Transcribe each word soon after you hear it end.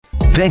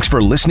Thanks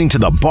for listening to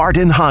the Bart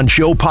and Hahn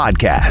Show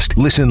podcast.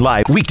 Listen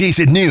live weekdays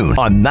at noon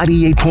on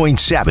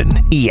 98.7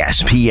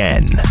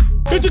 ESPN.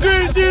 It's the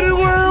greatest city in the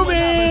world,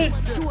 man.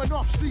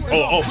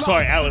 Oh,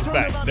 sorry, Alan's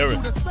back.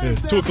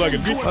 It's 2 o'clock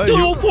at 2.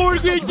 The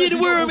greatest city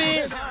in the world,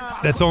 man.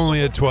 That's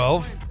only at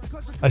 12.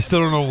 I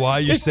still don't know why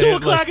you say it. It's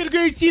 2 o'clock at the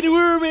greatest city in the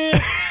world, man.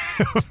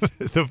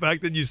 The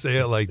fact that you say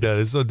it like that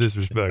is so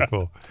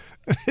disrespectful.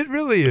 It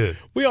really is.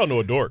 We all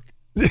know a dork.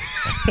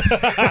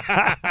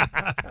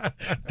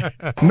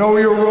 Know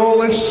your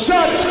role and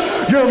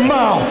shut your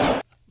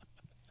mouth.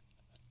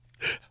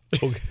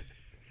 Okay.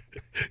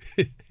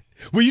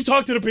 Will you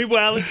talk to the people,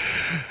 Alan?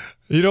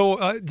 You know,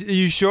 are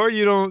you sure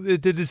you don't?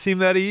 Did it seem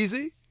that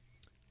easy?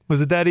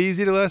 Was it that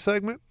easy, the last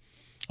segment?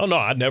 Oh, no,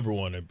 I never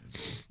want to.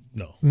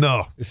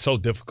 No. It's so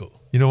difficult.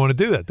 You don't want to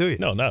do that, do you?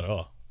 No, not at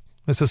all.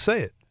 Let's just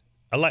say it.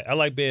 I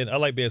like being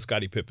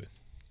Scottie Pippen.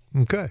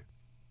 Okay.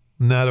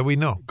 Now that we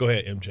know. Go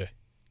ahead, MJ.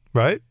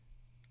 Right?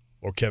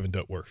 Or Kevin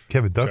Duckworth.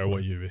 Kevin Duckworth. Sorry,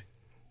 what you be.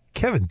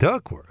 Kevin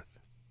Duckworth.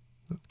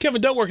 Kevin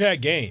Duckworth had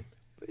game.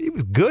 He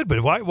was good,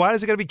 but why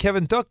is it got to be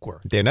Kevin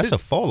Duckworth? Damn, that's a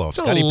fall-off.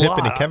 Scottie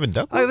Pippen and Kevin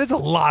Duckworth? There's a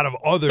lot of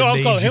other names. No, I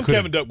was calling him could've...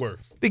 Kevin Duckworth.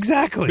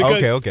 Exactly.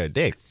 Okay,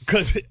 Dick.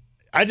 Because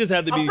I just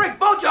have to be... I'll break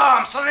both your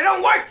arms so they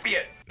don't work for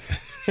you.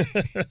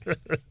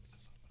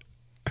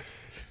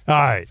 All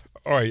right,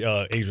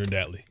 Adrian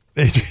Datley.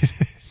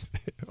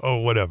 Oh,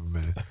 whatever,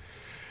 man.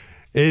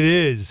 It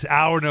is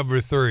hour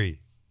number 3.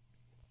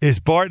 It's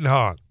Bart and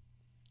Hahn.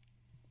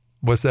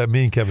 What's that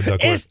mean, Kevin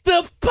Duckworth? It's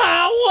the power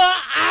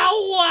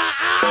hour.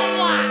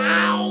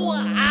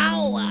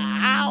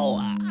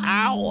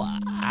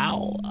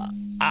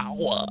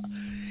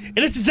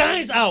 And it's the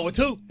Giants hour,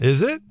 too.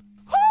 Is it?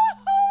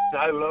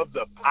 I love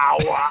the power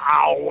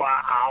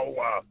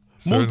hour.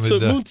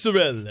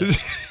 Mozzarella.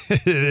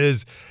 It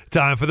is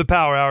time for the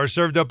Power Hour,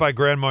 served up by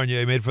Grand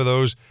Marnier, made for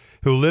those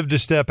who live to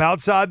step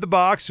outside the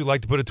box, who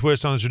like to put a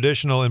twist on the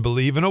traditional and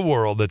believe in a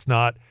world that's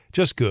not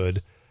just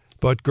good,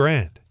 but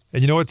grand.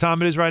 And you know what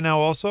time it is right now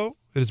also?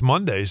 It is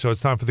Monday, so it's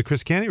time for the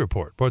Chris Canty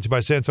Report, brought to you by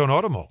Sansone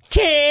Automall.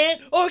 Can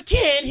or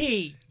can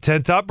he?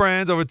 10 top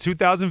brands, over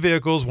 2,000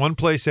 vehicles, one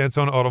place,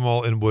 Sansone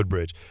Automall in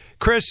Woodbridge.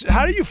 Chris,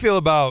 how do you feel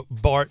about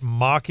Bart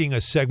mocking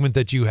a segment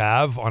that you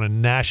have on a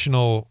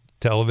national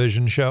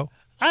television show?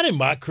 I didn't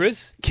mock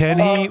Chris. Can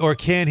he or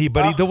can't he?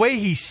 But the way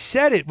he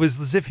said it was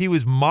as if he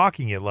was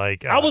mocking it.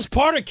 Like I was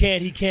part of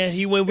Can't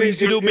He when we used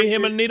to do me,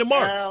 him, and Anita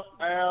Marks.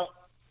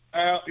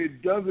 Al,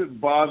 it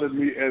doesn't bother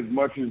me as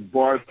much as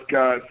Bart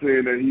Scott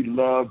saying that he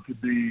loved to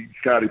be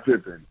Scottie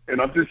Pippen. And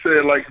I'm just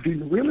saying, like, do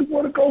you really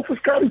want to go for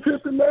Scottie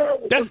Pippen now?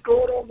 What's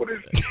going on with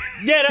his?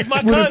 Yeah, that's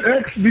my with cousin.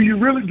 His ex? Do you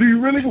really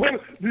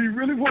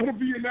want to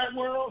be in that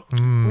world?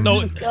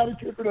 No, Scottie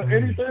Pippen or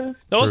anything?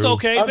 No, it's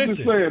okay. I'm just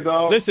saying,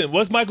 dog. Listen,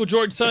 what's Michael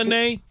Jordan's son's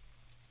name?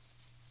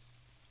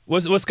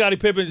 What's Scottie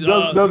Pippen's?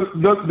 Does it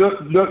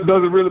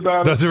really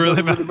matter? Does it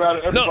really matter?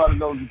 Everybody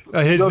knows.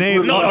 His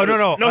name? Really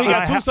No. No, he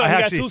got two sons. He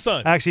got two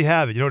sons. I actually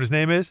have it. You know what his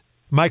name is?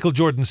 Michael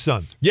Jordan's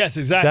son. Yes,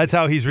 exactly. That's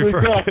how he's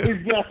referred to.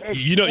 Exactly.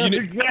 You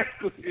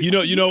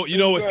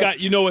know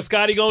what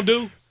Scotty gonna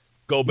do?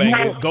 Go bang. You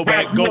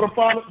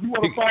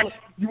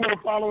want to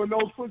follow in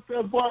those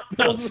footsteps, Bart?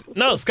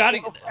 No,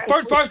 Scotty.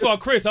 First of all,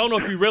 Chris, I don't know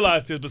if you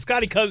realize this, but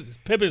Scottie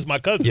Pippen is my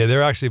cousin. Yeah,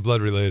 they're actually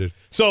blood related.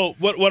 So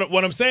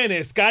what I'm saying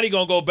is, Scotty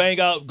gonna go bang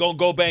all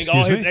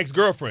his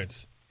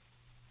ex-girlfriends.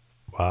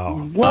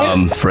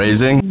 Wow.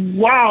 Phrasing?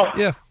 Wow.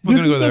 Yeah, we're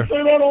gonna go there.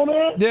 Say that on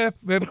air? Yeah.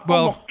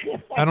 Well,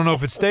 I don't know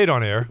if it stayed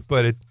on air,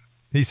 but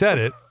he said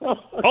it.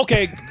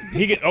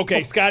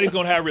 Okay, Scotty's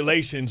gonna have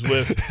relations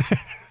with.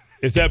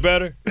 Is that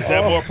better? Is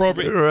that more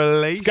appropriate?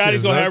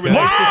 Scotty's gonna have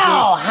relations.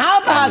 Wow, how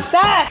about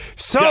that?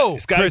 So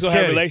Scotty's gonna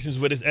have relations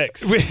with his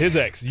ex. His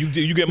ex.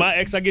 You get my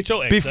ex, I get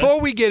your ex.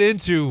 Before we get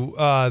into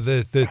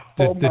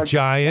the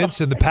Giants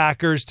and the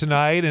Packers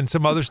tonight and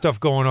some other stuff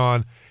going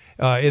on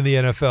in the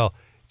NFL,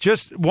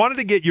 just wanted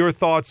to get your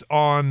thoughts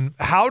on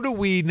how do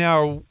we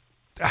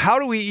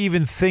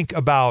even think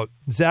about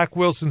Zach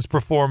Wilson's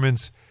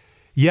performance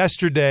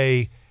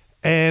yesterday,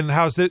 and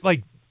how's it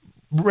like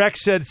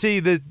Rex said,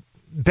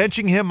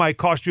 benching him might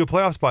cost you a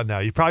playoff spot now.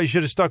 You probably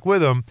should have stuck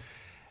with him.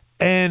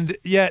 And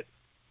yet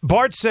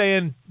Bart's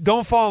saying,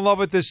 don't fall in love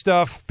with this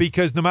stuff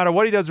because no matter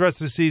what he does the rest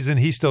of the season,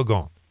 he's still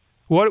gone.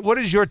 What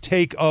is your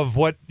take of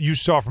what you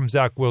saw from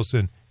Zach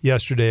Wilson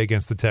yesterday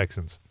against the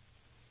Texans?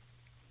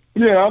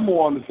 Yeah, I'm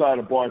more on the side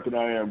of Bart than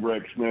I am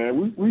Rex,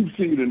 man. We've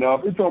seen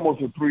enough. It's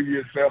almost a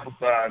 3-year sample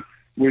size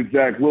with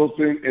Zach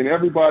Wilson, and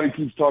everybody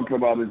keeps talking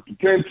about his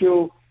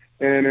potential,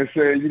 and they're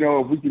saying,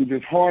 if we can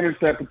just harness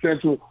that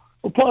potential.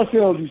 Well,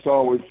 Parcells used to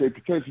always say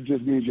potential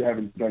just means you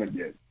haven't done it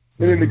yet.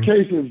 And in the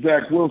case of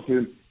Zach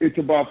Wilson, it's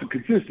about the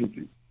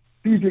consistency.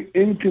 He's an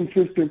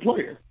inconsistent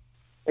player.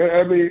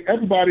 I mean,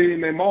 everybody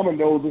and their mama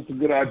knows it's a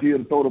good idea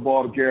to throw the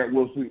ball to Garrett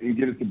Wilson and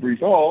get it to Breece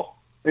Hall,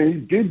 and he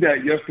did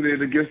that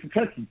yesterday against the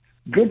Texans.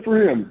 Good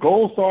for him.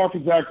 Gold star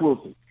for Zach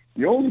Wilson.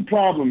 The only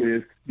problem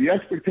is the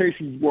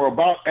expectations were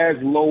about as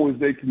low as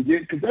they can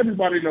get because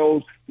everybody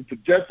knows that the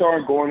Jets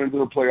aren't going into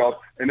the playoffs,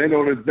 and they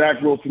know that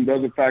Zach Wilson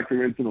doesn't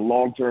factor into the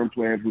long-term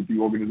plans with the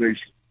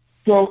organization.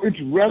 So it's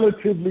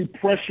relatively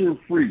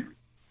pressure-free.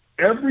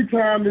 Every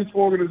time this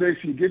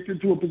organization gets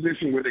into a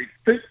position where they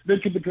think they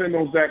can depend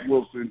on Zach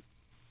Wilson,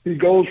 he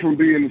goes from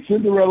being the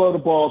Cinderella of the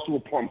ball to a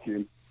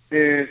pumpkin,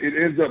 and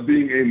it ends up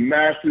being a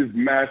massive,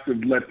 massive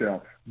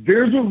letdown.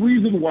 There's a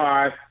reason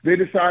why they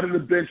decided to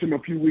bench him a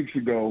few weeks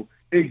ago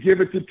and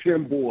give it to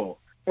Tim Boyle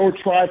or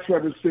try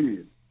Trevor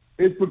Siemian.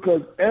 It's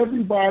because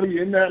everybody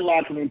in that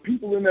locker room,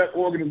 people in that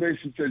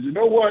organization says, you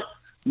know what,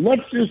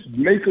 let's just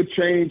make a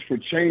change for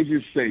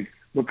change's sake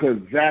because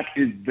Zach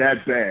is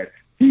that bad.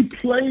 He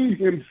played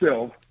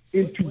himself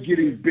into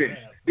getting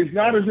benched. It's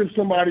not as if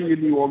somebody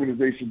in the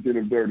organization did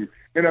him dirty.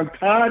 And I'm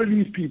tired of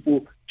these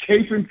people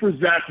caping for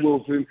Zach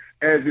Wilson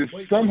as if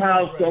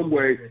somehow, some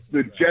way,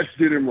 the Jets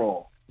did him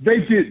wrong. They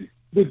didn't.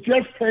 The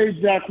Jets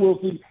paid Zach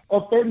Wilson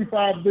a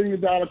 $35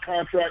 million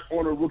contract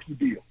on a rookie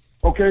deal.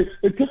 Okay?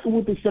 They took him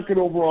with the second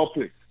overall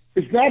pick.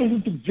 It's not as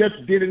if the Jets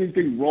did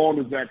anything wrong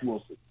to Zach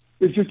Wilson.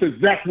 It's just that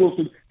Zach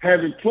Wilson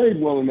hasn't played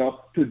well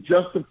enough to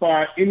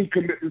justify any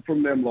commitment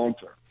from them long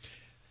term.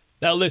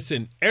 Now,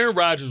 listen, Aaron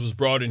Rodgers was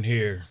brought in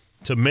here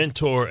to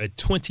mentor a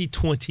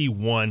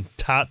 2021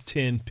 top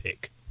 10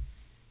 pick.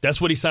 That's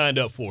what he signed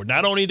up for.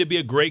 Not only to be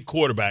a great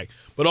quarterback,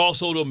 but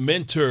also to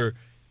mentor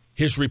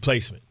his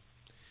replacement.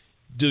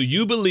 Do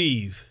you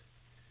believe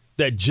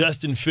that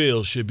Justin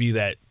Fields should be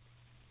that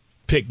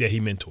pick that he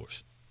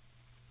mentors?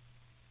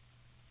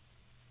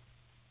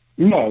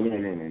 No.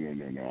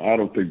 I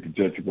don't think the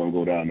Jets are going to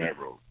go down that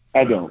road.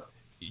 I don't.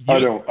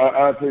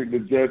 I think the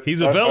Jets.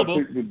 He's available.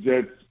 I think the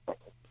Jets.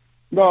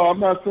 No, I'm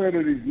not saying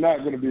that he's not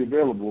going to be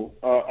available.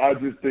 I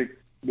just think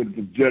that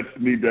the Jets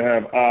need to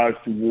have eyes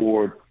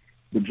toward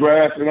the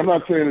draft. And I'm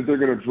not saying that they're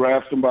going to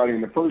draft somebody in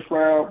the first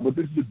round, but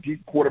this is a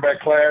deep quarterback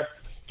class.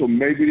 So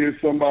maybe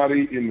there's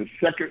somebody in the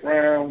second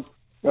round,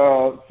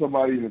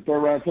 somebody in the third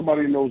round,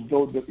 somebody in those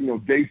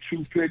day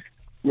two pick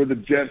where the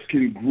Jets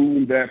can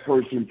groom that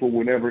person for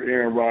whenever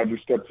Aaron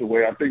Rodgers steps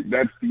away. I think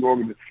that's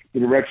the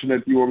direction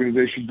that the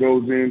organization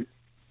goes in.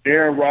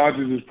 Aaron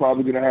Rodgers is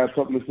probably going to have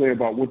something to say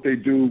about what they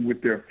do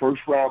with their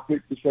first-round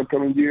pick this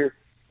upcoming year.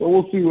 So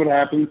we'll see what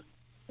happens.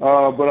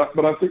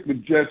 But I think the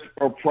Jets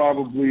are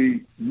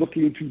probably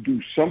looking to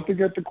do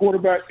something at the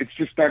quarterback. It's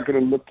just not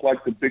going to look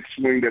like the big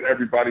swing that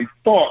everybody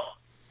thought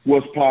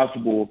was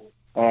possible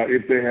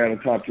if they had a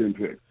top 10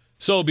 pick.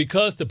 So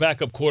because the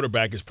backup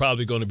quarterback is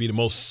probably going to be the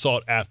most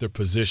sought-after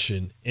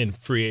position in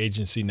free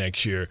agency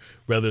next year,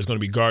 whether it's going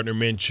to be Gardner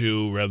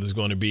Minshew, whether it's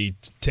going to be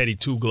Teddy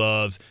Two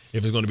Gloves,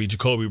 if it's going to be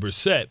Jacoby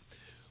Brissett,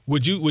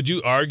 would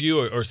you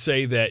argue or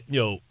say that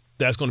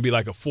that's going to be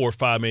like a $4 or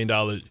 $5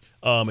 million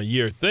a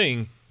year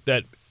thing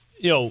that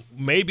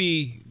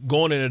maybe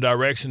going in the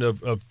direction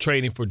of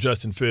trading for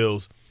Justin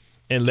Fields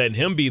and letting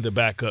him be the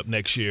backup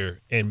next year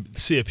and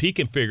see if he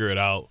can figure it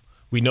out?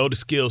 We know the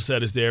skill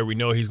set is there. We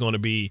know he's going to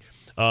be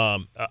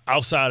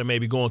outside of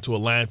maybe going to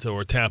Atlanta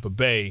or Tampa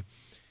Bay,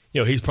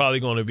 he's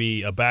probably going to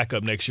be a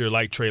backup next year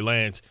like Trey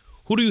Lance.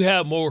 Who do you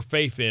have more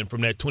faith in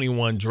from that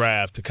 21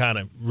 draft to kind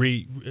of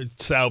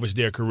salvage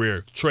their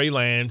career? Trey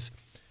Lance,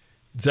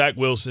 Zach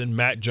Wilson,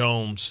 Matt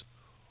Jones,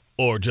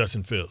 or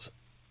Justin Fields?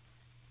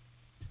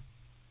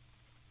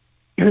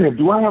 Damn,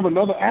 do I have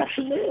another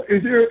option there?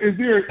 Is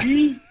there an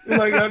E?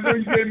 Like, I know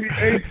you gave me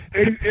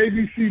A,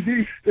 B, C,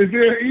 D. Is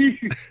there an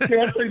E? Can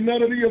I say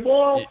none of the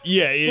above?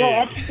 Yeah. No,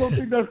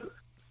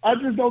 I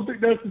just don't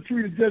think that's the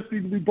tree the Jets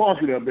need to be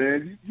barking up,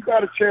 man. You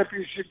got a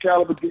championship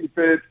caliber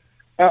defense.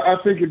 I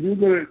think if you're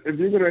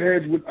gonna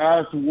hedge with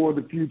eyes toward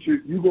the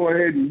future, you go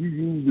ahead and you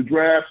use the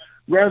draft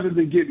rather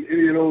than getting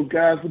any of those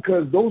guys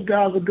because those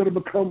guys are going to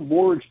become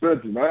more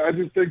expensive. I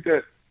just think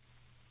that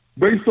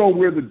based on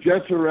where the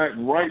Jets are at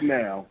right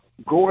now,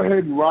 go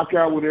ahead and rock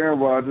out with Aaron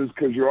Rodgers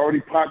because you're already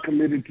pot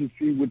committed to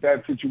see what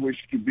that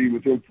situation could be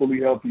with him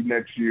fully healthy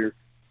next year.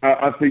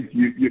 I think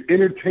you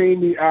entertain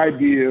the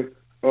idea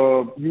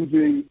of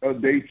using a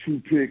day two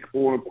pick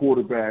on a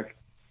quarterback,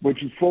 but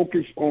you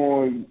focus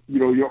on,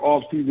 your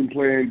off-season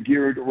plan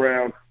geared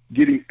around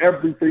getting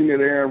everything that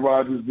Aaron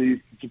Rodgers needs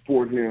to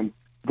support him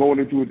going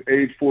into his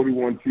age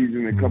 41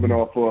 season and coming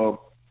off of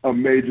a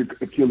major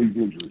Achilles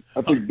injury.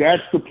 I think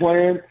that's the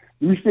plan.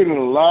 We're spending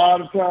a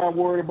lot of time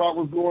worrying about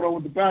what's going on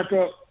with the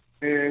backup,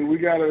 and we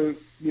got to,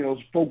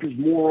 focus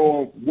more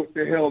on what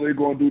the hell they're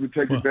going to do to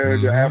take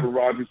advantage of Aaron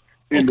Rodgers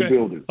in the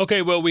building.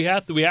 Okay, well, we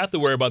have to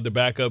worry about the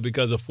backup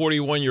because a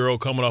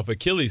 41-year-old coming off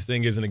Achilles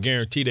thing isn't a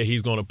guarantee that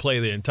he's going to play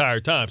the entire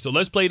time. So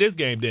let's play this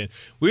game then.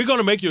 We're going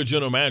to make you a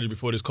general manager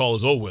before this call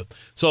is over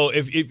with. So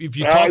if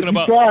you're talking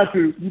about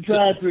you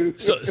try to.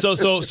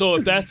 So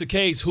if that's the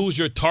case, who's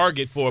your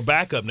target for a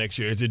backup next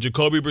year? Is it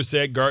Jacoby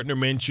Brissett, Gardner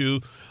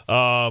Minshew,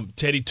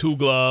 Teddy Two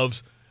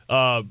Gloves,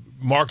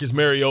 Marcus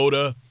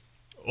Mariota,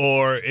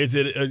 or is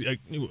it?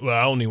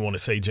 I don't even want to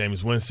say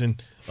Jameis Winston.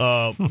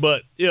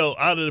 But,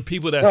 out of the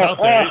people that's out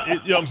there,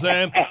 you know what I'm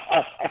saying?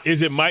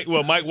 Is it Mike?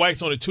 Well, Mike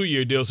White's on a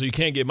 2-year deal, so you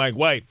can't get Mike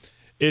White.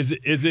 Is it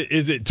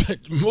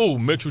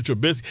Mitchell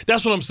Trubisky?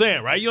 That's what I'm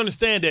saying, right? You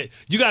understand that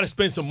you got to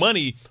spend some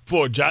money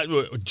for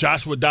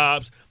Joshua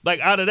Dobbs. Like,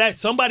 out of that,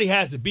 somebody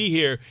has to be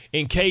here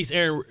in case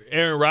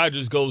Aaron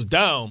Rodgers goes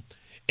down.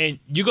 and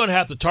you're going to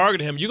have to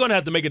target him. You're going to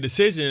have to make a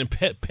decision and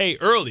pay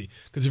early,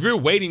 because if you're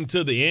waiting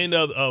till the end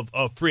of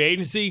free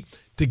agency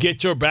to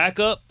get your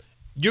backup,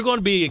 you're going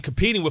to be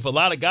competing with a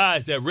lot of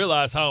guys that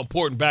realize how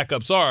important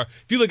backups are.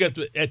 If you look at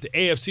the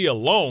AFC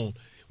alone,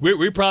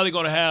 we're probably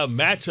going to have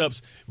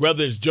matchups,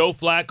 whether it's Joe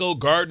Flacco,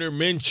 Gardner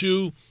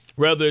Minshew,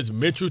 whether it's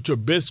Mitchell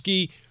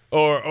Trubisky,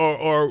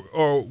 or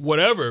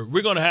whatever.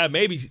 We're going to have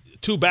maybe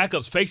two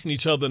backups facing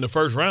each other in the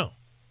first round.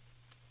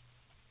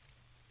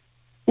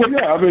 Well,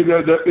 yeah, I mean,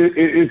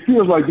 it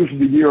feels like this is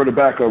the year of the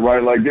backup,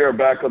 right? Like, there are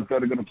backups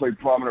that are going to play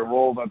prominent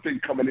roles. I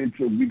think coming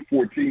into Week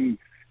 14,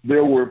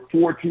 there were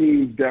 4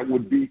 teams that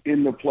would be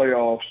in the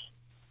playoffs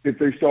if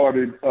they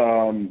started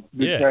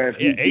this past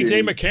weekend.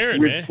 A.J.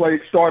 McCarron, man.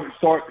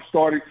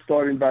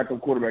 Starting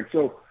backup quarterback.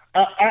 So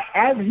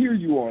I hear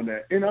you on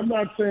that. And I'm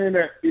not saying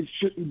that it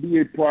shouldn't be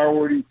a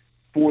priority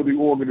for the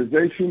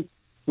organization,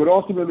 but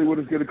ultimately what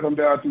it's going to come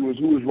down to is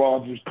who is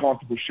Rodgers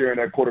comfortable sharing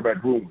that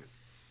quarterback room with.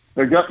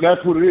 Like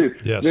that's what it is.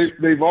 Yes.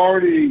 They've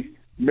already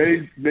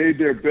made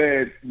their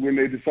bed when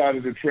they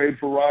decided to trade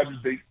for Rodgers.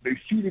 They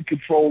ceded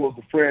control of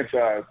the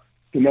franchise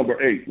to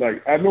number 8.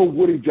 Like, I know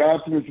Woody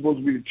Johnson is supposed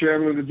to be the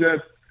chairman of the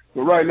Jets,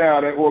 but right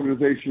now that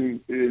organization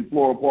in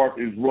Florida Park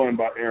is run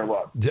by Aaron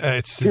Rodgers.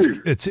 It's who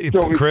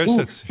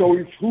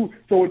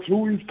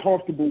he's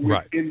comfortable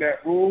with in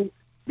that room.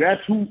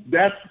 That's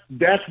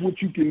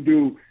what you can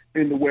do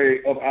in the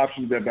way of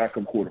options at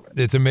backup quarterback.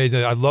 It's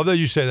amazing. I love that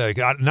you say that.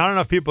 Like, not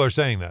enough people are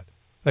saying that.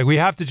 Like, we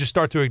have to just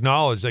start to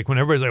acknowledge, like, when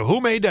everybody's like,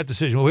 who made that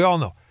decision? Well, we all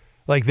know.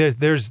 Like,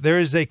 there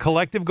is a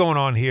collective going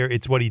on here.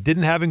 It's what he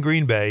didn't have in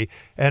Green Bay,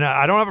 and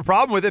I don't have a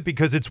problem with it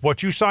because it's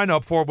what you sign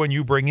up for when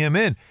you bring him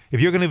in.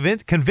 If you're going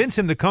to convince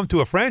him to come to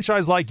a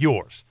franchise like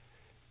yours,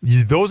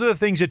 those are the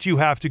things that you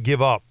have to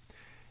give up,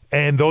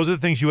 and those are the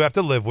things you have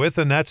to live with,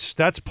 and that's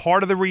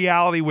part of the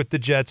reality with the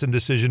Jets and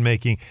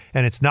decision-making,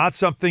 and it's not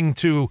something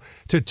to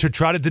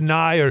try to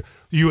deny, or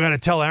you got to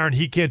tell Aaron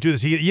he can't do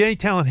this. You ain't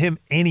telling him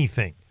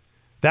anything.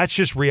 That's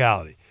just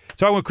reality.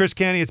 Talking with Chris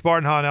Canty, it's Bart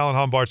and Hahn, Alan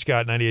Hahn, Bart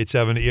Scott,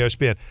 98.7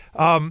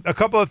 ESPN. A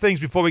couple of things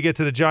before we get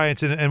to the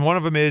Giants, and one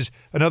of them is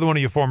another one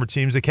of your former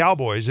teams, the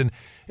Cowboys. And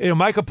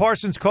Micah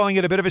Parsons calling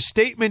it a bit of a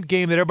statement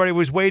game that everybody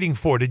was waiting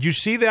for. Did you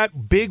see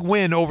that big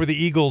win over the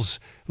Eagles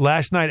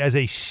last night as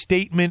a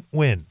statement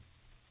win?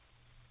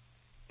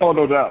 Oh,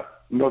 no doubt.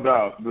 No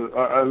doubt.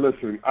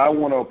 Listen, I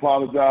want to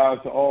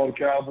apologize to all the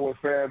Cowboys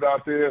fans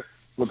out there,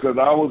 because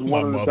I was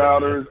one of the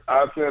doubters. Man.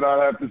 I said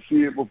I'd have to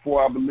see it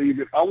before I believe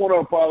it. I want to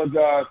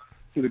apologize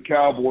to the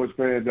Cowboys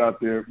fans out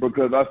there,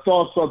 because I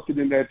saw something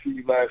in that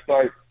team last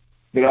night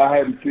that I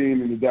hadn't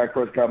seen in the Dak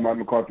Prescott, Mike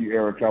McCarthy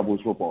era of Cowboys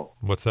football.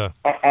 What's that?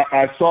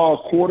 I saw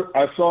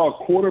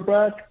a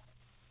quarterback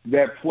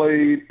that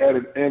played at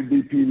an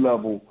MVP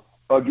level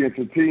against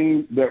a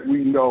team that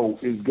we know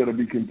is going to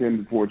be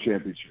contending for a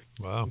championship.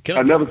 Wow!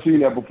 I've never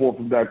seen that before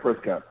from Dak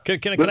Prescott.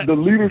 The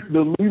leaders.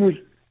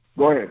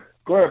 Go ahead.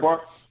 Go ahead,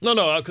 Bart.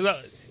 No,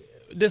 because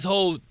this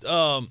whole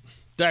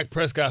Dak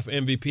Prescott for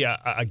MVP,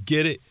 I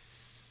get it.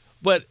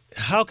 But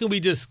how can we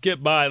just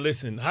skip by?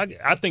 Listen,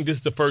 I think this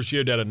is the first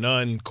year that a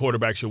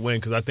non-quarterback should win,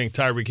 because I think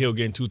Tyreek Hill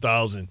getting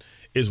 2,000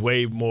 is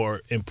way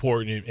more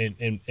important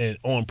and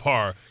on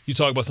par. You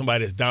talk about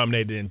somebody that's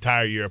dominated the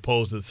entire year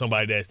opposed to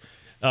somebody that's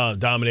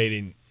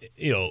dominating,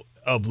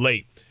 of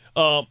late.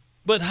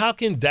 But how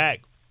can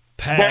Dak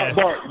pass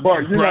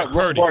Bart, Brock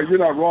Purdy? Bart, you're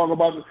not wrong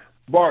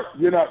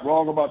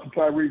about the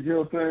Tyreek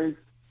Hill thing,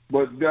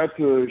 but that's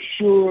a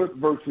should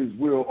versus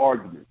will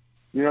argument.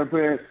 You know what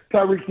I'm saying?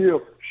 Tyreek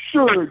Hill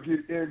should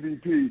get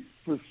MVP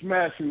for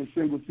smashing the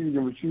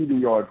single-season receiving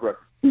yards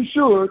record. He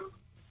should.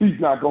 He's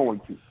not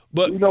going to.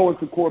 But we know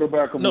it's a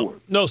quarterback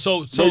award. So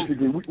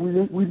basically,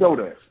 we know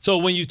that. So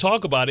when you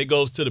talk about it, it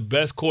goes to the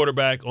best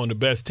quarterback on the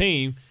best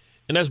team,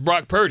 and that's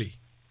Brock Purdy.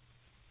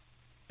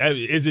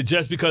 Is it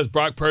just because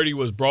Brock Purdy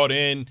was brought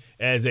in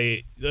as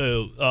a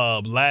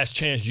last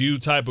chance you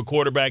type of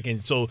quarterback, and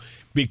so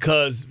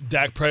because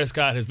Dak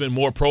Prescott has been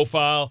more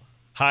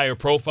higher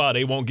profile,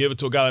 they won't give it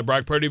to a guy like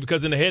Brock Purdy?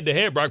 Because in the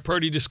head-to-head, Brock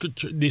Purdy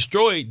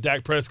destroyed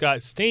Dak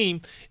Prescott's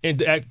team, and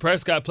Dak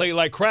Prescott played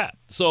like crap.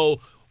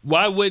 So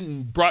why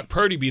wouldn't Brock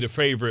Purdy be the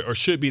favorite, or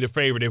should be the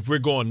favorite, if we're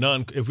going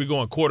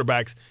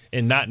quarterbacks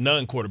and not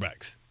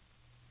non-quarterbacks?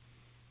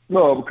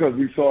 No, because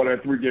we saw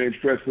that 3-game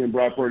stretch when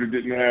Brock Purdy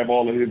didn't have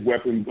all of his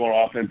weapons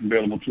on offense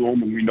available to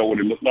him, and we know what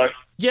it looked like.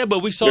 Yeah,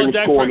 but we saw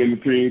Dak in the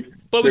team.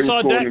 But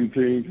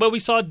we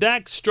saw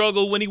Dak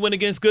struggle when he went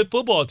against good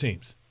football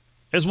teams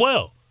as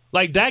well.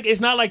 Like, Dak, it's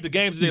not like the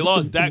games that they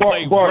lost. Dak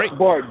played great.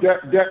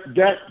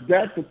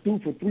 Dak threw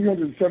for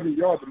 370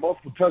 yards and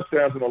multiple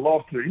touchdowns in a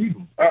loss to the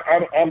Eagles.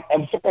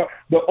 I'm sorry.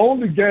 The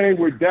only game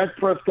where Dak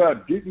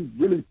Prescott didn't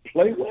really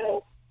play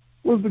well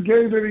was the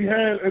game that he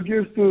had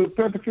against the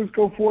San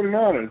Francisco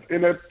 49ers.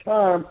 And at the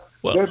time,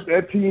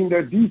 that team,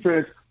 that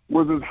defense,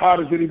 was as hot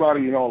as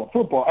anybody in all of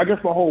football. I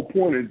guess my whole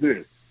point is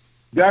this.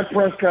 Dak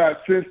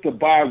Prescott, since the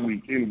bye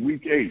week in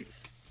Week 8,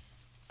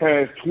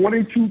 has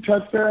 22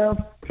 touchdowns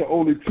to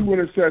only 2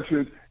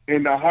 interceptions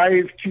and the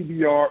highest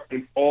QBR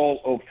in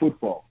all of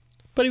football.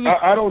 But he was,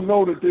 I don't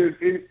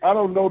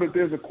know that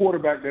there's a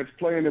quarterback that's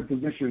playing a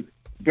position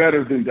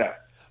better than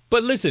that.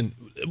 But listen,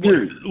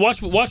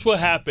 watch what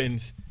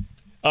happens.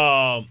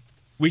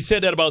 We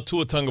said that about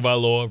Tua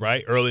Tagovailoa,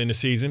 right, early in the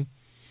season.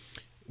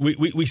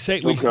 We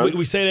say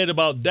that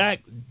about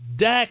Dak.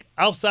 Dak,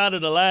 outside of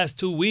the last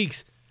 2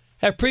 weeks,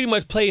 have pretty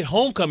much played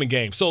homecoming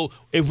games. So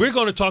if we're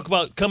going to talk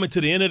about coming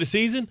to the end of the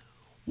season,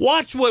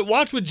 watch what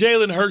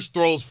Jalen Hurts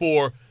throws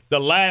for the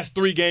last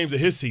 3 games of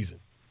his season.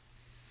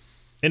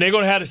 And they're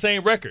going to have the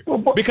same record.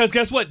 Because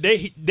guess what?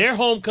 Their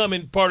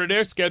homecoming part of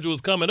their schedule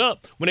is coming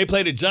up when they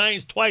play the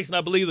Giants twice, and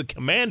I believe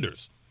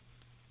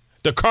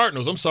the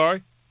Cardinals, I'm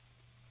sorry.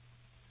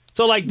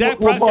 So, like, Dak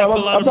Prescott put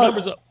a lot of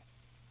numbers up.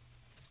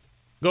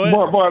 Go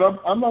ahead. Bart,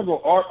 I'm not going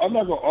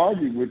to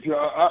argue with you.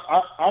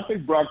 I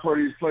think Brock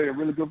Purdy is playing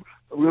really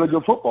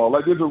good football.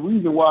 Like, there's a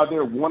reason why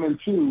they're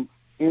 1-2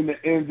 in the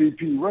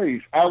MVP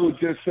race. I would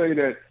just say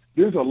that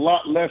there's a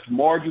lot less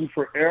margin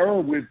for error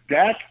with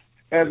Dak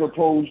as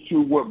opposed to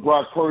what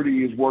Brock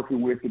Purdy is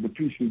working with and the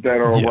pieces that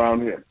are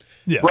around him.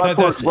 Yeah, Brock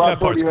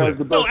Purdy has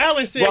the best. No,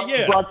 Alan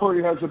said, Brock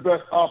Purdy has the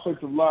best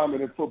offensive lineman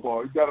in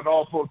football. He's got an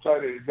all-pro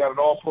tight end. He's got an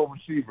all-pro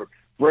receiver.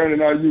 Brandon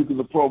Ayuk is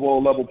a Pro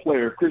Bowl level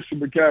player. Christian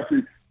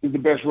McCaffrey is the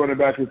best running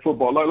back in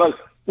football.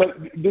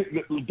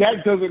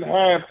 Dak doesn't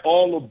have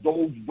all of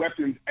those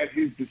weapons at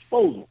his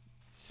disposal.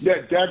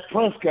 That Dak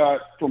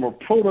Prescott, from a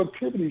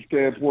productivity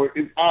standpoint,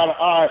 is eye to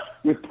eye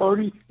with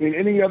Purdy and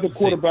any other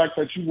quarterback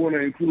that you want to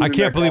include. I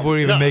can't believe we're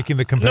even making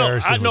the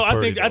comparison.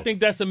 I think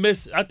that's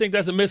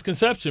a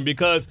misconception,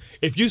 because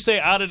if you say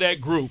out of that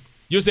group,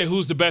 you'll say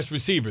who's the best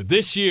receiver.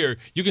 This year,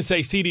 you can say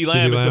CeeDee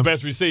Lamb is the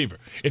best receiver.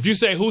 If you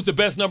say who's the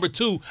best number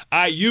 2,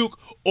 Ayuk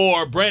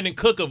or Brandon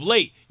Cook of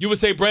late, you would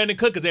say Brandon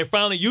Cook, because they're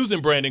finally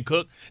using Brandon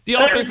Cook. The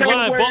offensive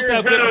line both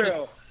have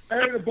good.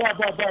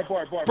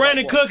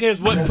 Brandon Cook has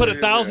put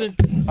 1,000.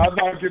 I'm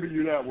not giving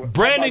you that one.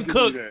 Brandon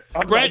Cook.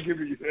 I'm not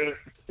giving you that.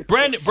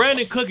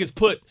 Brandon Cook has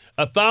put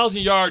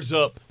 1,000 yards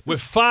up with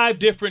 5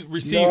 different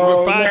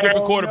receivers, 5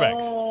 different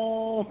quarterbacks.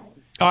 All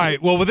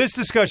right. Well, this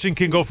discussion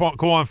can go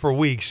on for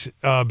weeks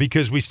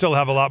because we still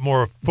have a lot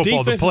more football to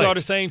play. Defenses are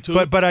the same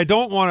too. But I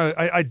don't want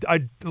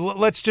to.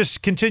 Let's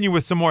just continue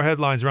with some more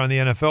headlines around the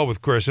NFL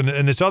with Chris.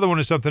 And this other one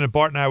is something that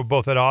Bart and I were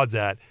both at odds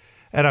at.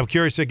 And I'm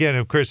curious again,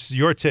 of Chris,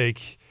 your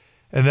take.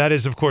 And that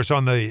is, of course,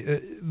 on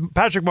the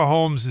Patrick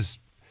Mahomes is.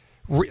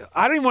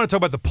 I don't even want to talk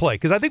about the play,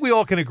 because I think we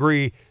all can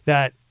agree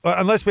that,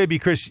 unless maybe,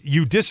 Chris,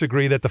 you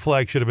disagree that the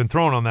flag should have been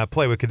thrown on that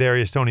play with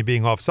Kadarius Toney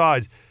being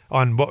offsides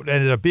on what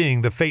ended up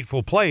being the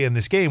fateful play in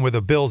this game where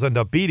the Bills end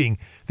up beating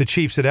the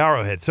Chiefs at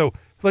Arrowhead. So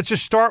let's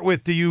just start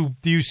with, do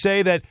you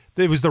say that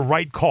it was the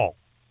right call?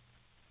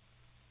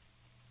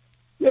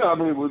 Yeah, I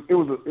mean, it was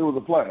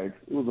a flag.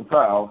 It was a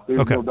foul.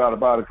 There's no doubt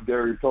about it.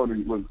 Kadarius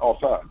Toney was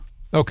offside.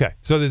 Okay,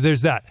 so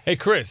there's that. Hey,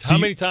 Chris, how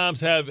many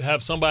times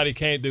have somebody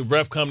the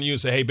ref come to you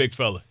and say, "Hey, big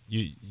fella,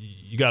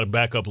 you got to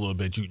back up a little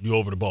bit. You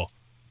over the ball."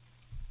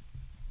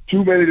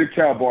 Too many to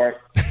count, Bart.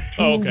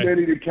 Too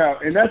many to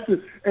count, and that's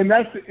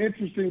the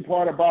interesting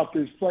part about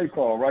this play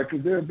call, right?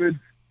 Because there have been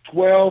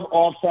 12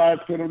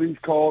 offside penalties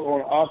called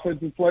on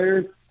offensive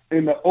players,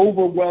 and the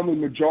overwhelming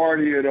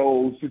majority of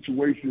those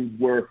situations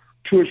were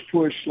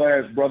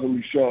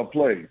tush-push/brotherly shove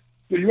plays.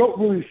 So you don't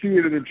really see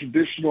it in a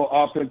traditional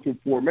offensive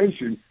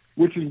formation,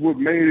 which is what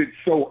made it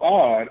so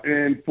odd.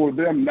 And for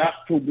them not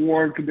to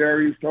warn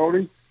Kadarius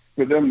Toney,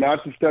 for them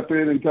not to step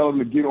in and tell him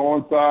to get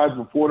on sides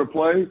before the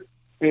play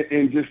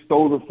and just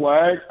throw the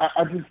flag,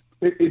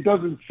 it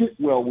doesn't sit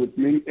well with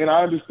me. And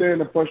I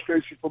understand the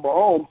frustration for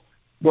Mahomes,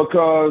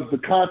 because the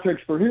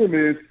context for him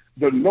is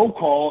the no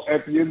call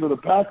at the end of the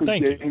Packers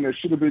game that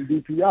should have been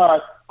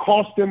DPI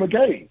cost them a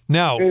game.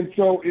 Now, and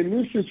so in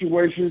this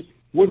situation,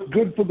 what's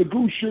good for the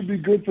goose should be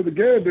good for the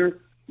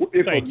gander.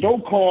 If a no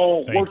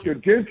call worked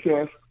against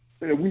us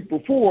a week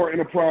before in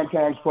a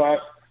primetime spot,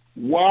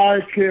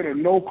 why can't a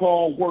no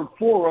call work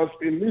for us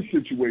in this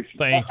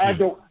situation?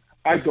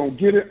 I don't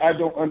get it. I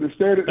don't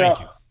understand it.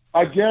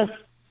 I guess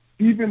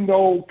even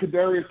though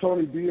Kadarius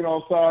Toney being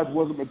offside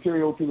wasn't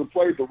material to the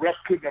play, the ref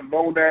couldn't have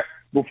known that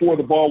before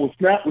the ball was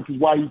snapped, which is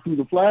why he threw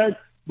the flag.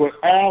 But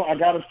Al, I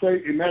gotta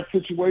say, in that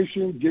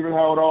situation, given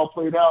how it all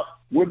played out,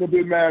 wouldn't have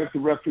been mad if the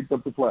ref picked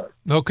up the flag.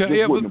 Okay,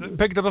 yeah,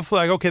 picked up the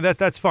flag. Okay,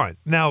 that's fine.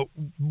 Now,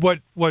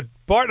 what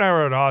Bart and I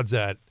are at odds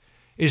at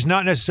is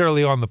not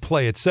necessarily on the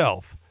play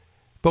itself,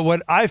 but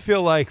what I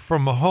feel like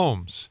from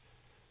Mahomes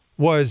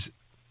was,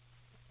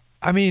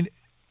 I mean,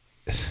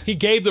 he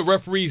gave the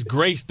referees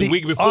grace the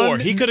week before.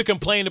 He could have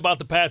complained about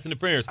the pass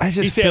interference. I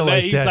just feel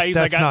like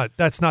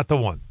that's not the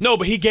one. No,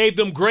 but he gave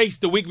them grace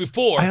the week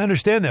before. I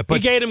understand that, but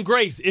he gave them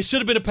grace. It should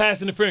have been a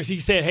pass interference. He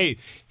said, "Hey,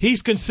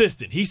 he's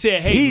consistent." He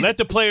said, "Hey, let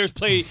the players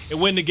play and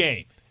win the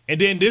game." And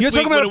then this You're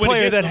week, talking about a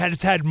player that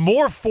has had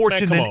more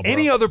fortune than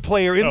any other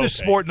player in the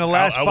sport in the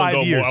last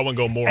 5 years. I wouldn't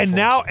go more. And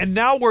now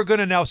we're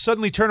going to now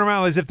suddenly turn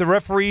around as if the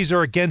referees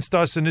are against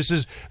us and this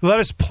is let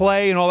us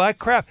play and all that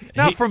crap.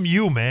 Not from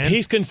you, man.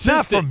 He's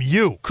consistent. Not from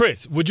you.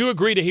 Chris, would you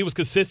agree that he was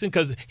consistent?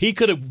 Because he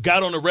could have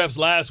got on the refs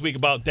last week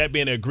about that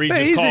being an egregious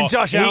he's call. In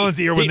Josh Allen's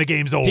ear when the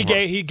game's over.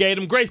 He gave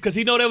him grace because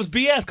he know that was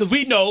BS. Because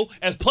we know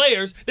as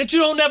players that you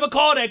don't never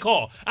call that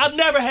call. I've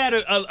never had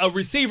a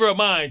receiver of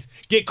mine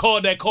get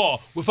called that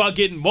call without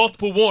getting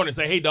multiple warnings.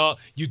 Like, hey, dog,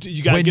 you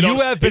got to get on. When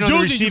you have been on the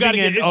receiving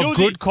end of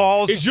good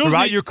calls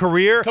throughout your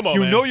career,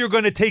 know you're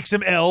going to take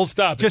some L's.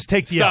 Stop it. Just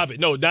take the Stop it.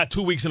 No, not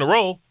 2 weeks in a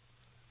row.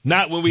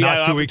 Not when we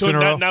have 2 weeks in a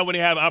row. Not when they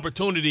have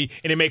opportunity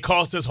and it may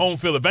cost us home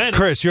field advantage.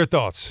 Chris, your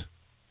thoughts?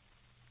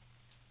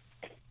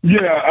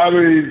 Yeah, I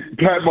mean,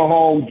 Pat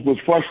Mahomes was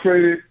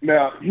frustrated.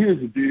 Now, here's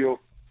the deal.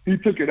 He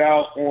took it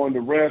out on the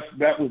refs.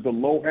 That was the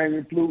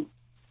low-hanging fruit.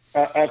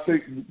 I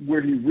think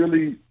where he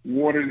really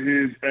wanted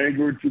his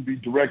anger to be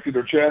directed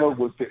or channeled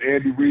was to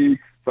Andy Reid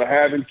for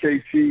having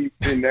KT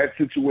in that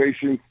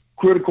situation,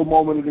 critical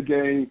moment of the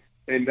game,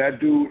 and that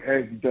dude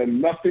has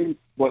done nothing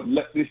but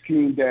let this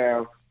team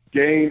down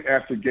game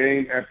after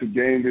game after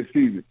game this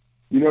season.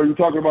 You know, you're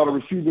talking about a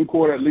receiving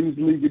core that leads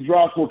the league in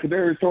drops. Well,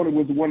 Kadarius Toney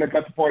was the one that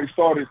got the party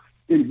started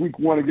in week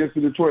 1 against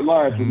the Detroit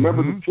Lions.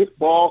 Remember the tip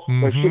ball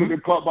that should have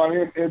been caught by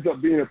him ends up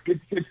being a pick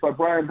six by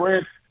Brian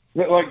Branch?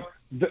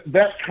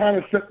 That kind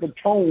of set the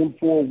tone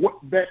for what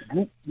that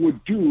group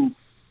would do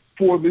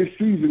for this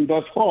season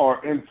thus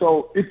far. And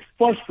so it's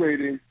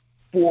frustrating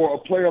for a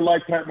player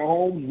like Pat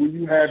Mahomes when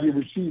you have your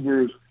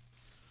receivers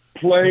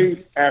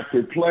play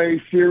after play,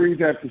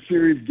 series after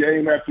series,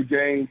 game after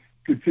game,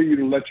 continue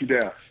to let you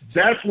down.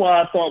 That's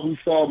why I thought we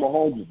saw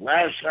Mahomes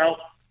lash out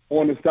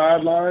on the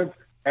sidelines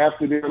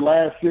after their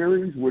last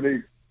series where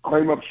they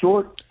came up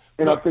short.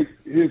 And I think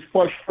his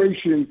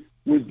frustration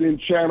was then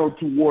channeled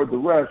toward the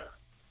rest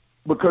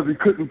because he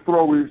couldn't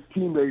throw his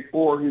teammate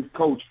or his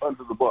coach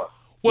under the bus.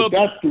 Well, but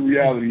that's the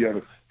reality of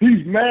it.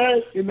 He's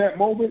mad in that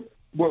moment,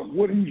 but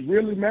what he's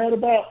really mad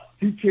about,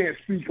 he can't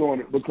speak on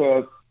it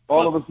because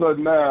all of a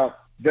sudden now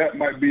that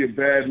might be a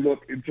bad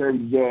look in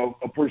terms of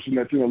a person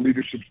that's in a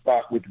leadership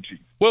spot with the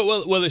Chiefs.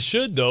 Well, it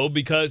should though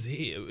because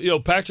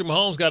Patrick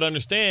Mahomes got to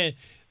understand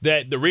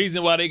that the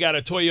reason why they got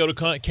a Toyota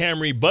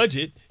Camry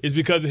budget is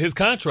because of his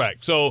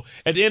contract. So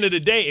at the end of the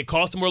day, it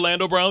cost him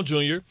Orlando Brown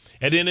Jr.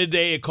 At the end of the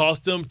day, it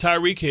cost him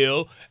Tyreek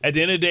Hill. At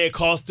the end of the day, it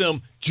cost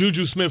him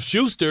Juju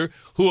Smith-Schuster,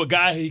 who a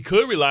guy he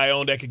could rely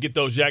on that could get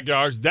those jack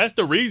yards. That's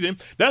the reason.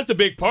 That's the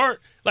big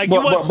part. Bart. Here's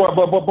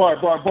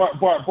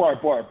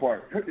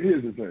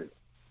the thing.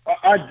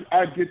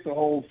 I get the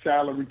whole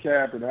salary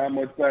cap and how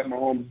much Pat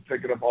Mahomes is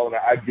taking up all of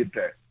that. I get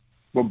that.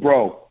 But,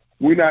 bro,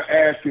 we're not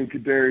asking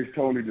Kadarius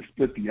Toney to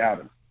split the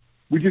atom.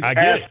 We just hold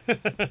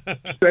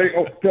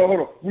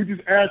on. We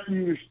just asking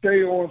you to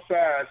stay on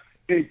side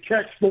and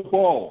catch the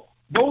ball.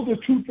 Those are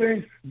two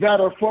things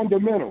that are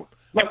fundamental.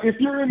 Like if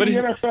you're in the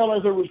NFL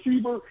as a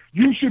receiver,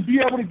 you should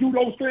be able to do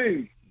those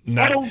things.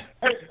 I don't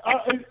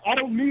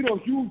need a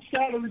huge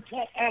salary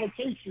cap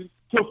allocation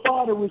to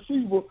find a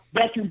receiver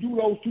that can do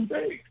those two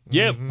things.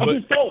 Yeah,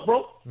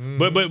 bro.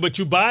 But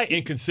you buy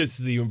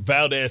inconsistency with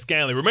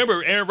Valdez-Scantling.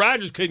 Remember, Aaron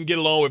Rodgers couldn't get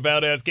along with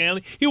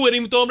Valdez-Scantling. He wouldn't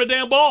even throw him the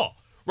damn ball.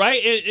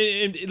 Right?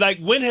 And like,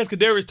 when has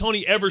Kadarius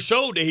Toney ever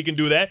showed that he can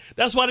do that?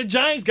 That's why the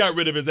Giants got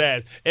rid of his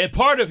ass. And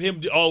part of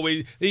him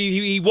always,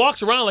 he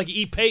walks around like he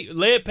eat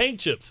lead paint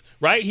chips,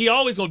 right? He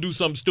always going to do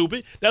something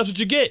stupid. That's what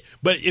you get.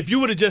 But if you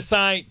would have just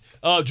signed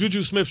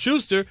Juju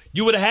Smith-Schuster,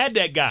 you would have had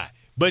that guy.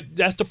 But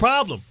that's the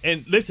problem.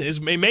 And listen,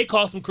 it may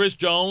cost him Chris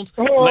Jones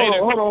later.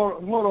 Hold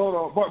on.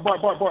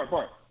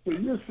 Bart.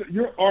 So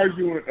you're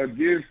arguing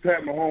against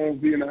Pat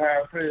Mahomes being the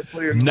highest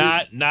player?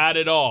 Not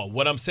at all.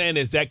 What I'm saying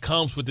is that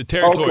comes with the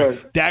territory. Okay.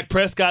 Dak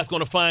Prescott's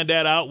going to find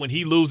that out when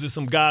he loses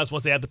some guys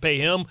once they have to pay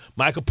him.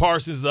 Michael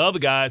Parsons, the other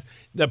guys.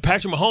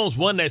 Patrick Mahomes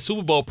won that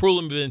Super Bowl,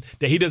 proving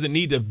that he doesn't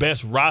need the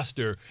best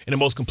roster and the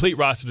most complete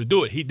roster to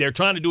do it. They're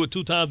trying to do it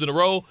 2 times in a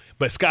row,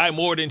 but Sky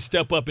Moore didn't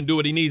step up and do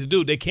what he needs to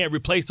do. They can't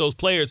replace those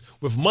players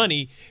with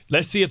money.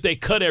 Let's see if they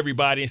cut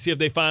everybody and see if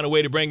they find a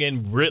way to bring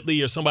in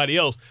Ridley or somebody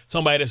else,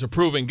 somebody that's a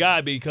proven guy,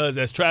 because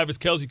as Travis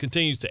Kelce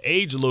continues to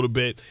age a little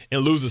bit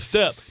and lose a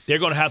step, they're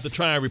going to have to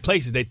try and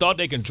replace it. They thought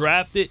they can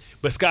draft it,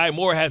 but Sky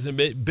Moore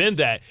hasn't been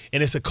that.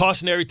 And it's a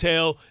cautionary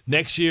tale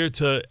next year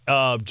to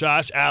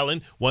Josh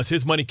Allen once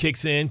his money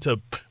kicks in, to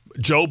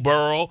Joe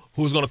Burrow,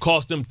 who's going to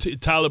cost them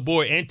Tyler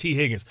Boyd and T.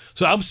 Higgins.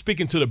 So I'm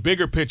speaking to the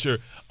bigger picture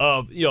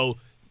of,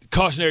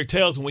 cautionary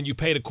tales. When you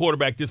pay the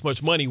quarterback this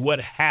much money, what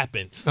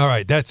happens? All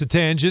right, that's a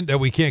tangent that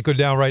we can't go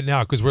down right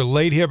now because we're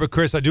late here. But,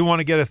 Chris, I do want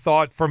to get a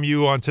thought from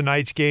you on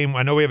tonight's game.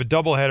 I know we have a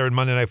doubleheader in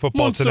Monday Night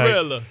Football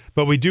tonight.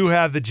 But we do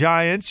have the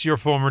Giants, your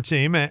former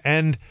team,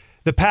 and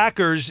the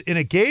Packers in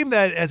a game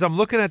that, as I'm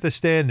looking at the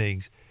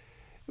standings,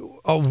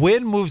 a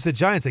win moves the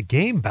Giants a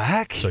game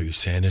back. So you're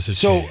saying there's a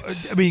chance?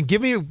 So, I mean,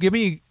 give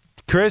me,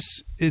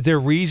 Chris, is there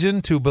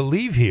reason to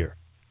believe here?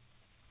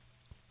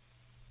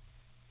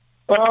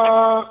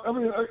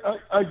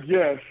 I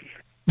guess.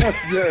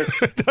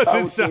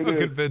 Doesn't sound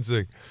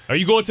convincing. Are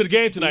you going to the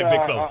game tonight,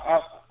 big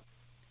fella?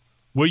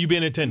 Will you be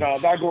in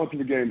attendance? No, I'm not going to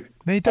the game.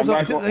 Man, he does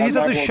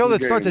a show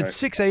that starts at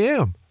 6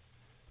 a.m.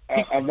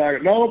 I'm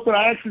not. No, but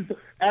I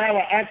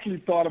actually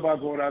thought about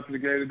going out to the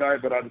game tonight,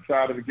 but I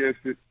decided against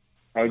it.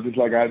 I was just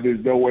like,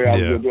 there's no way I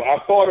was going to do it. I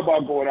thought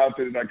about going out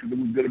there tonight because it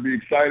was going to be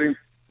exciting.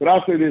 But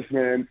I'll say this,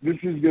 man. This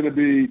is going to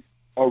be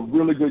a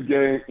really good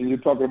game, and you're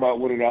talking about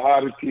one of the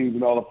hottest teams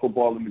in all of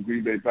football in the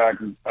Green Bay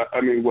Packers.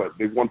 I mean, what?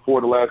 They've won 4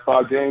 of the last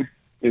 5 games,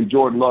 and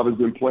Jordan Love has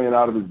been playing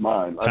out of his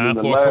mind. Time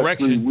for a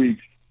correction. 3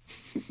 weeks,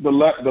 the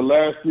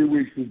last 3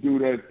 weeks, this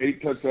dude has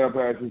 8 touchdown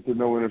passes to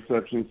no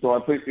interceptions. So I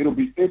think it'll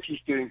be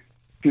interesting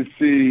to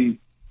see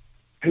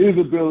his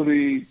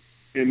ability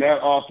in that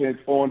offense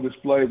on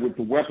display with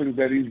the weapons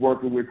that he's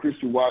working with,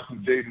 Christian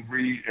Watson, Jaden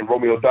Reed, and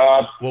Romeo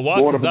Dobbs. Well,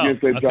 Watson's going up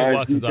against that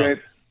Giants defense.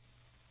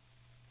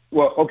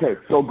 Well, okay,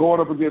 so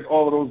going up against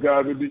all of those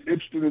guys, it'd be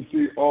interesting to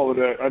see all of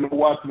that. I know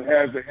Watson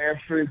has the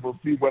hamstring. We'll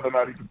see whether or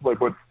not he can play.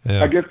 But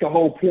I guess the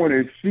whole point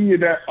is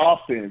seeing that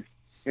offense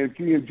and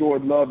seeing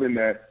Jordan Love in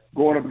that,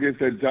 going up against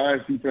that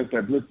Giants defense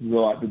that blitzes a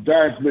lot. The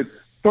Giants blitz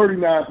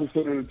 39%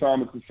 of the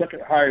time. It's the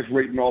second highest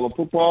rate in all of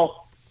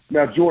football.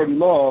 Now, Jordan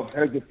Love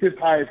has the 5th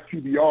highest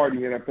QBR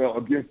in the NFL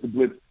against the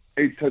blitz,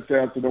 8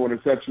 touchdowns to no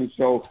interceptions.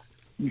 So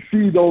you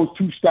see those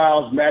two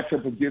styles match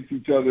up against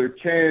each other.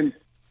 Can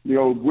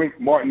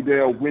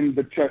Martindale win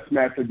the chess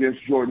match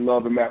against Jordan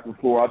Love and Matt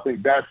LaFleur? I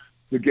think that's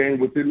the game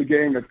within the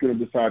game that's going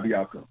to decide the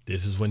outcome.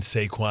 This is when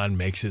Saquon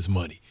makes his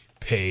money.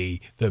 Pay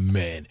the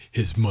man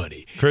his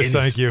money. Chris,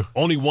 thank you.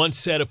 Only one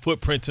set of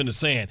footprints in the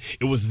sand.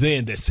 It was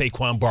then that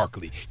Saquon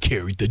Barkley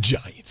carried the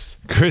Giants.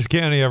 Chris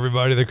Canty,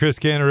 everybody. The Chris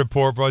Canty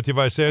Report brought to you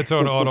by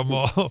Santone Auto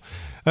Mall.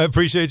 I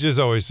appreciate you as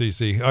always,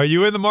 CC. Are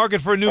you in the market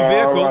for a new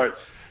vehicle? All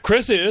right.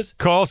 Chris is.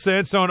 Call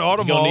Santone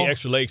Auto Mall. You're going to need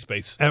extra leg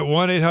space. At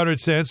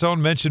 1-800-Santone.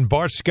 Mention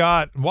Bart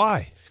Scott.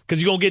 Why?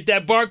 Because you're going to get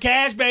that Bart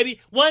cash,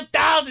 baby.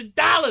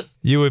 $1,000.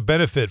 You would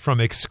benefit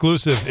from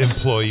exclusive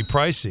employee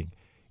pricing.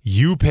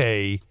 You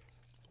pay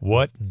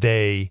what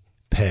they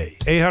pay.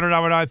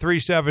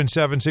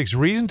 800-919-3776.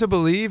 Reason to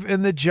believe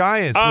in the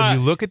Giants. When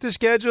you look at the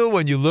schedule,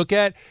 when you look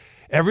at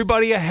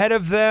everybody ahead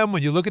of them,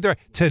 when you look at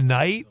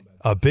tonight,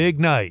 a big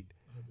night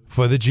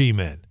for the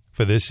G-Men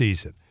for this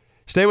season.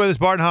 Stay with us,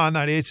 Bart and Hahn,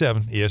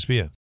 98.7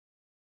 ESPN.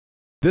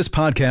 This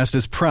podcast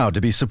is proud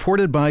to be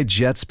supported by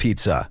Jets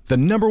Pizza, the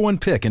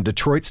 #1 pick in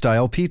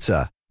Detroit-style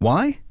pizza.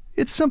 Why?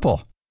 It's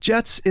simple.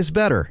 Jets is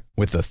better.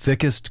 With the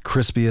thickest,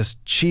 crispiest,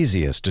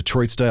 cheesiest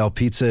Detroit-style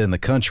pizza in the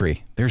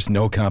country, there's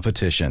no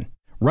competition.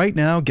 Right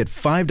now, get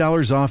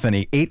 $5 off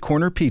any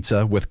 8-corner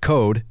pizza with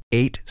code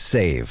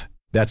 8SAVE.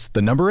 That's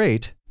the number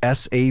 8,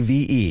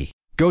 S-A-V-E.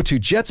 Go to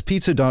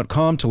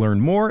jetspizza.com to learn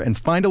more and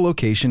find a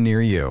location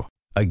near you.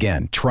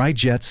 Again, try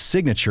Jet's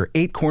signature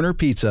 8-corner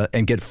pizza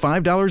and get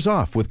 $5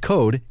 off with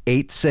code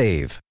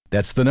 8SAVE.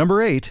 That's the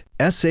number 8,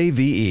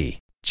 S-A-V-E.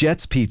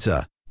 Jet's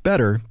Pizza.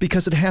 Better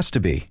because it has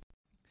to be.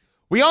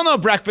 We all know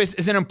breakfast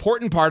is an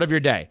important part of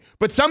your day,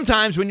 but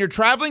sometimes when you're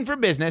traveling for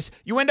business,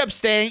 you end up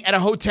staying at a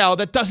hotel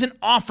that doesn't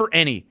offer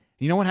any.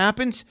 You know what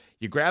happens?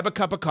 You grab a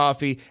cup of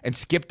coffee and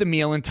skip the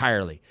meal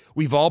entirely.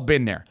 We've all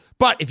been there.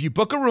 But if you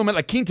book a room at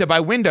La Quinta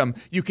by Wyndham,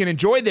 you can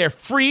enjoy their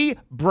free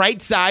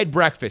Bright Side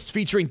breakfast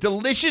featuring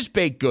delicious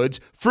baked goods,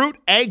 fruit,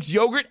 eggs,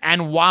 yogurt,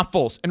 and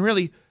waffles. And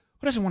really,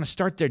 who doesn't want to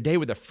start their day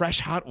with a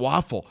fresh hot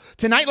waffle?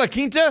 Tonight, La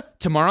Quinta,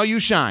 tomorrow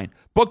you shine.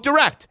 Book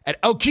direct at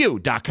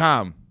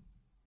lq.com.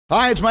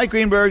 Hi, it's Mike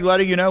Greenberg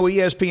letting you know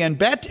ESPN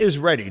Bet is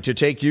ready to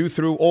take you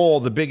through all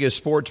the biggest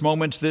sports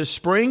moments this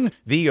spring.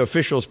 The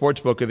official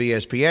sportsbook of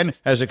ESPN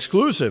has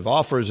exclusive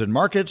offers and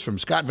markets from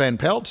Scott Van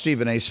Pelt,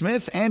 Stephen A.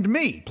 Smith, and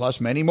me, plus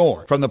many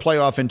more. From the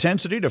playoff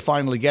intensity to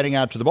finally getting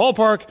out to the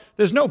ballpark,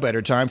 there's no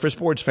better time for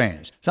sports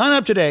fans. Sign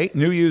up today.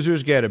 New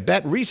users get a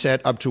bet reset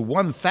up to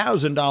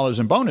 $1,000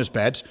 in bonus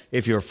bets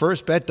if your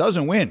first bet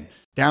doesn't win.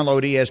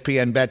 Download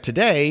ESPN Bet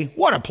today.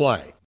 What a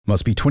play.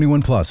 Must be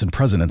 21 plus and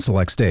present in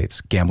select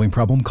states. Gambling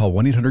problem? Call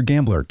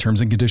 1-800-GAMBLER. Terms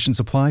and conditions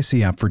apply.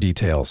 See app for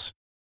details.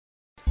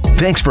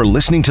 Thanks for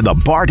listening to the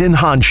Bart and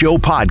Hahn Show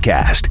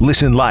podcast.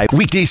 Listen live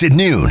weekdays at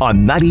noon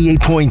on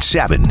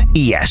 98.7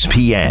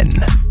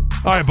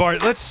 ESPN. All right,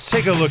 Bart, let's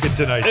take a look at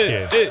tonight's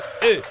game.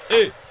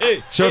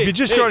 So if you're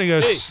just joining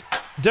us,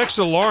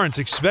 Dexter Lawrence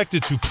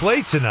expected to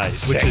play tonight,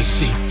 which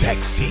is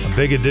a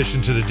big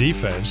addition to the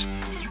defense.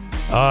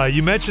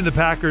 You mentioned the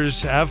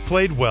Packers have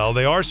played well.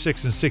 They are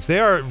 6-6. They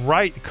are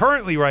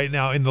currently right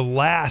now in the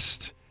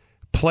last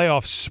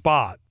playoff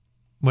spot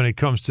when it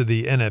comes to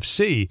the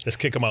NFC. Let's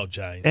kick them out,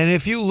 Giants. And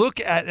if you look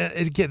at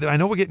it, again, I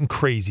know we're getting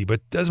crazy, but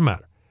it doesn't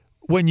matter.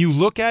 When you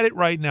look at it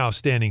right now,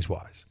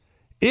 standings-wise,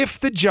 if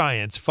the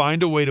Giants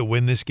find a way to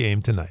win this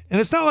game tonight,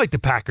 and it's not like the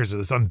Packers are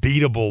this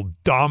unbeatable,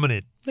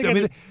 dominant. They got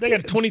a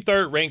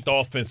 23rd ranked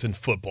offense in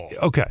football.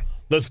 Okay.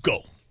 Let's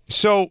go.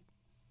 So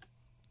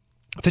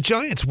the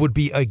Giants would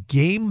be a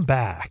game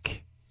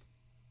back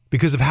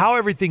because of how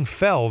everything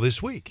fell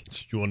this week.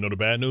 You want to know the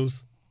bad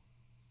news?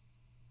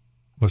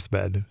 What's the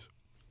bad news?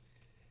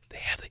 They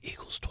have the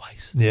Eagles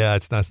twice. Yeah,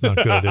 that's not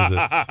good, is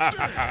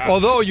it?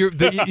 Although you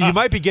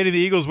might be getting the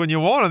Eagles when you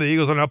want, and the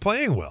Eagles are not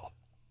playing well.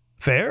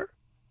 Fair?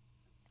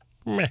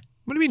 Meh.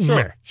 What do you mean, Sure.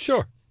 meh?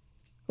 Sure.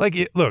 Like,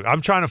 look,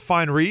 I'm trying to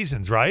find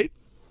reasons, right?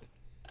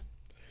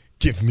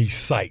 Give me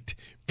sight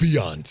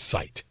beyond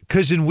sight.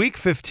 Because in Week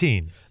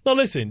 15, No,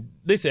 listen.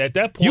 At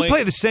that point, you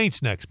play the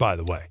Saints next, by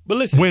the way. But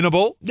listen,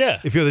 winnable. Yeah.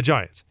 If you're the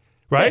Giants,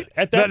 right?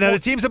 Yeah, at that now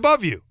point, the team's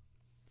above you.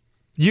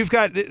 You've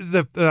got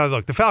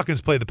look. The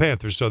Falcons play the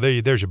Panthers, so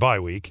there's your bye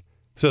week.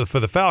 So for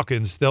the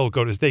Falcons,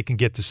 they can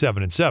get to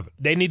 7-7.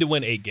 They need to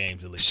win 8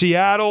 games at least.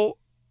 Seattle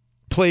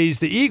plays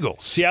the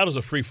Eagles. Seattle's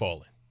a free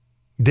falling.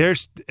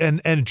 There's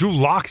and Drew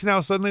Lock's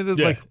now suddenly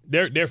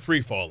they're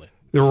free falling.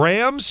 The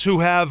Rams, who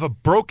have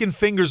broken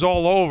fingers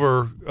all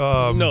over.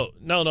 No,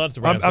 not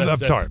the Rams. I'm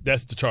sorry.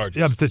 That's the Chargers.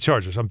 Yeah, the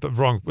Chargers. I'm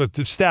wrong.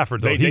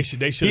 Stafford, though. They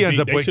should he ends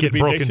up getting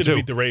broken they should too.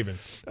 beat the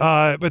Ravens.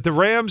 But the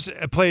Rams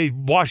play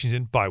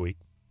Washington bye week.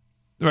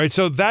 Right,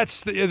 so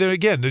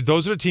again,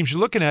 those are the teams you're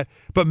looking at.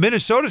 But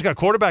Minnesota's got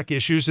quarterback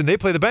issues, and they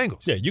play the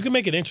Bengals. Yeah, you can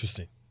make it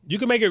interesting. You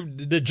can make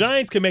it. The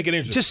Giants can make it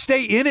interesting. Just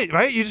stay in it,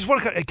 right? You just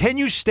want to. Can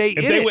you stay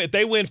in it? If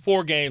they win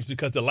 4 games,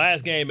 because the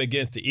last game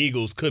against the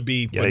Eagles could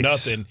be for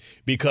nothing,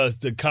 because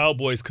the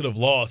Cowboys could have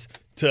lost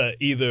to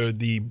either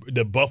the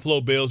Buffalo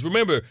Bills.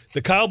 Remember,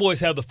 the Cowboys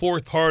have the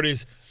 4th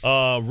hardest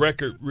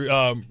record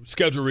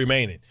schedule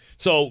remaining.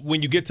 So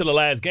when you get to the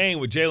last game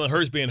with Jalen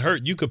Hurts being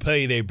hurt, you could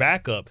play their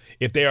backup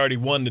if they already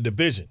won the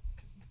division.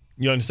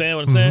 You understand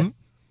what I'm saying?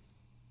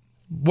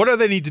 What do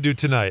they need to do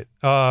tonight?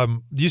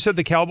 You said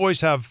the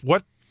Cowboys have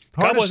what?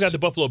 Cowboys have the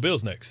Buffalo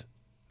Bills next.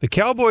 The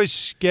Cowboys'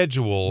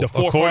 schedule, the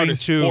fourth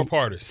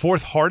hardest.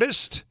 Fourth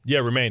hardest? Yeah,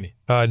 remaining.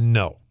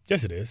 No.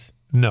 Yes, it is.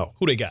 No.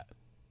 Who they got?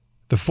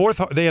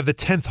 They have the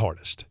 10th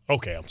hardest.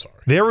 Okay, I'm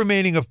sorry. Their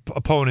remaining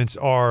opponents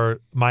are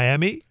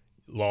Miami,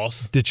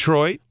 loss.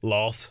 Detroit,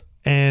 loss.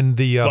 And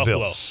the Buffalo,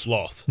 Bills.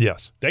 loss.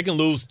 Yes. They can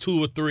lose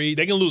 2 or 3.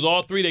 They can lose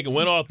all 3. They can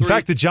win all 3. In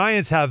fact, the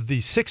Giants have the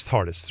 6th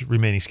hardest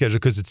remaining schedule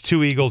because it's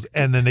 2 Eagles,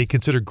 and then they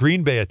consider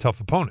Green Bay a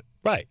tough opponent.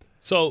 Right.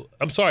 So,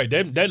 I'm sorry.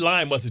 That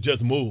line must have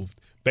just moved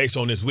based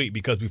on this week,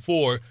 because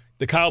before,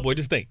 the Cowboys,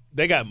 just think,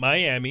 they got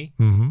Miami.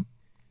 Mm-hmm.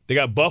 They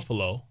got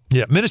Buffalo.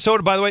 Yeah.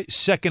 Minnesota, by the way,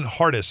 2nd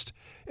hardest.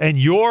 And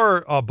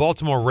your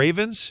Baltimore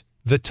Ravens,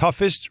 the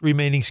toughest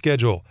remaining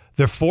schedule.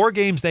 The 4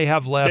 games they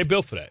have left they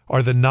built for that.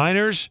 Are the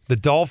Niners, the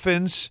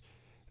Dolphins,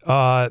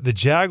 the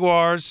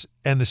Jaguars,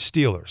 and the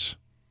Steelers.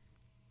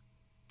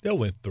 They'll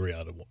win 3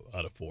 out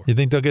of 4. You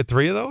think they'll get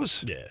 3 of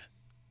those? Yeah.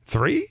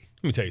 3?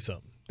 Let me tell you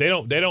something. They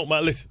don't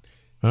mind. Listen.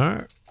 All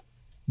right.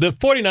 The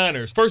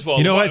 49ers, first of all.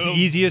 You know who has the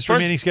easiest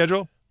remaining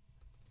schedule?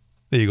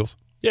 The Eagles.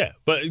 Yeah,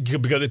 but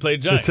because they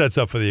played the Giants. It sets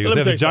up for the Eagles. They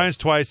have the Giants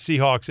twice,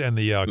 Seahawks, and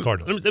the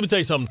Cardinals. Let me tell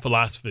you something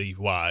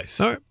philosophy-wise.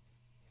 All right.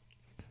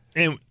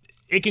 And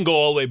it can go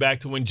all the way back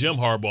to when Jim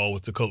Harbaugh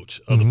was the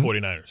coach of the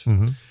 49ers.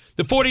 Mm-hmm.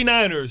 The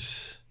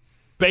 49ers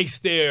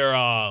based their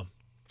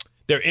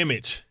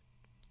image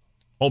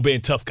on being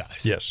tough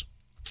guys. Yes.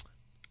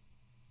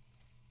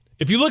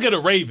 If you look at a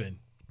Raven,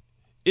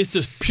 it's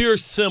this pure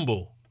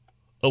symbol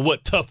of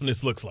what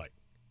toughness looks like.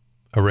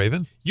 A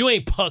Raven? You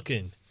ain't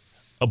punking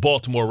a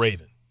Baltimore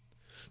Raven.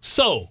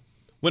 So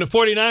when the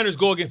 49ers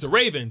go against the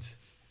Ravens,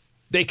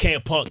 they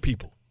can't punk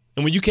people.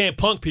 And when you can't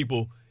punk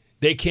people,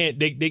 they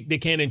can't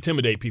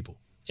intimidate people.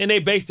 And they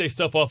base their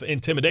stuff off of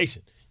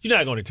intimidation. You're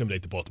not going to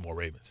intimidate the Baltimore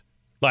Ravens.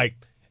 Like,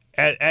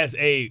 as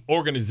a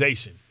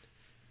organization,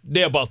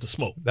 they're about to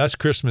smoke. That's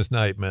Christmas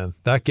night, man.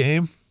 That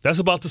game. That's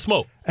about to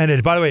smoke.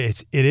 And by the way,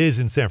 it is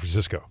in San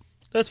Francisco.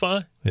 That's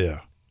fine.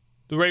 Yeah.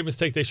 The Ravens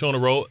take their show on the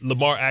road.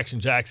 Lamar Action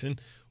Jackson.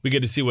 We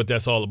get to see what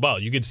that's all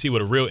about. You get to see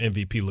what a real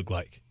MVP look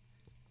like.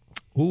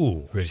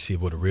 Ooh. Ready to see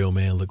what a real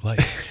man look like.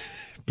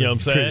 You know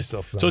what I'm saying?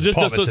 So tell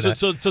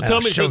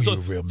me.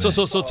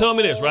 So tell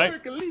me this,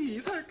 right?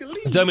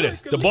 Tell me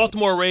this. The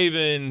Baltimore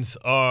Ravens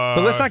are.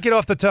 But let's not get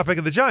off the topic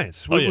of the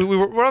Giants.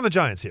 We're on the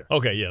Giants here.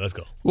 Okay, yeah, let's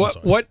go.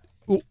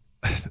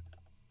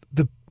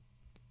 The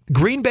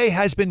Green Bay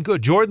has been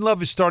good. Jordan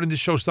Love is starting to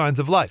show signs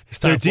of life.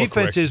 Their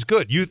defense is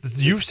good.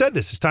 You've said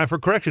this. It's time for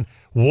correction.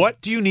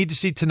 What do you need to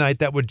see tonight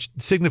that would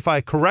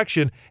signify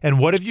correction? And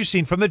what have you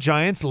seen from the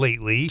Giants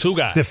lately? 2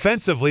 guys.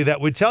 Defensively,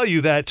 that would tell you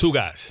that 2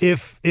 guys.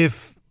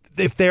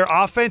 If their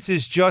offense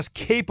is just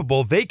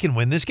capable, they can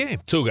win this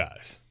game. 2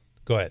 guys.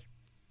 Go ahead.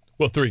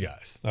 Well, 3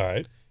 guys. All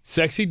right.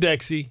 Sexy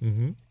Dexy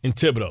and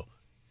Thibodeau.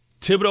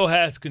 Thibodeau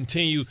has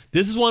continued.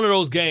 This is one of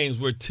those games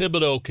where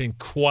Thibodeau can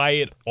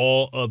quiet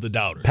all of the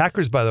doubters.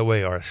 Packers, by the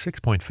way, are a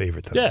 6-point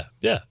favorite tonight.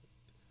 Yeah.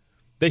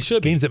 They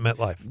should Games be. at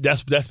MetLife.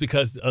 That's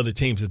because of the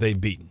teams that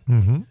they've beaten.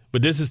 Mm-hmm.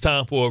 But this is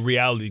time for a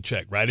reality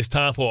check, right? It's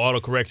time for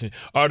autocorrection.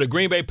 Are the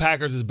Green Bay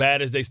Packers as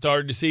bad as they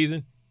started the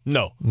season?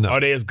 No.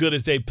 Are they as good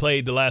as they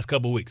played the last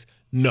couple of weeks?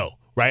 No.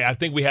 Right? I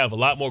think we have a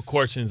lot more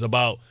questions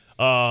about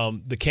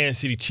the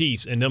Kansas City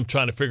Chiefs and them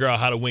trying to figure out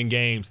how to win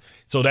games.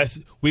 So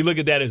we look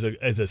at that as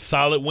a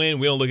solid win.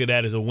 We don't look at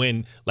that as a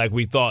win like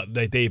we thought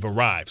that they've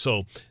arrived.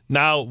 So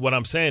now what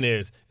I'm saying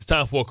is it's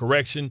time for a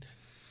correction.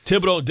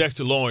 Thibodeau and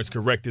Dexter Lawrence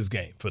correct this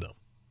game for them.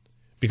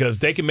 Because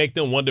if they can make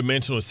them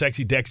one-dimensional and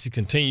sexy Dexy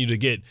continue to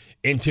get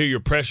interior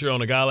pressure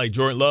on a guy like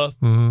Jordan Love,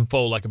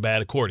 fold like a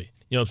bad accordion.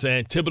 You know what I'm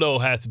saying? Thibodeau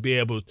has to be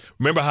able –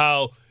 remember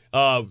how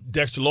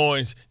Dexter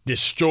Lawrence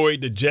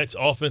destroyed the Jets'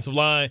 offensive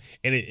line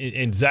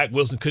and Zach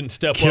Wilson couldn't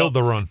step up? Killed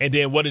the run. And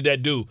then what did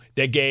that do?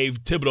 That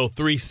gave Thibodeau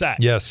 3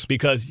 sacks. Yes.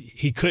 Because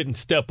he couldn't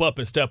step up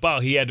and step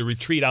out. He had to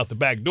retreat out the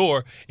back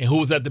door. And who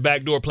was at the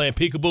back door playing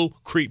peekaboo?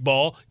 Creep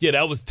ball. Yeah,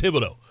 that was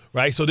Thibodeau.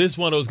 Right, so this is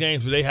one of those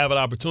games where they have an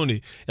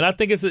opportunity, and I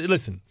think it's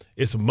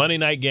a Monday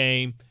night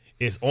game.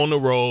 It's on the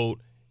road.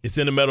 It's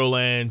in the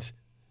Meadowlands.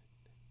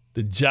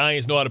 The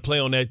Giants know how to play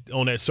on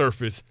that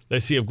surface.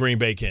 Let's see if Green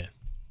Bay can.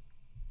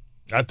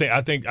 I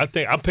think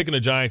I'm picking the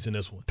Giants in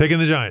this one. Picking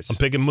the Giants. I'm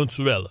picking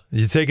mozzarella.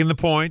 You're taking the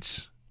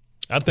points.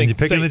 I think you're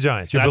picking the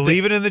Giants. You're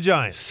believing in the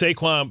Giants.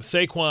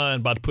 Saquon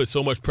about to put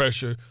so much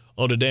pressure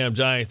on the damn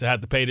Giants to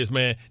have to pay this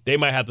man. They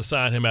might have to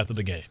sign him after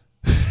the game.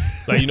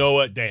 Like, you know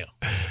what? Damn.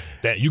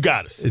 You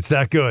got us. It's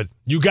that good.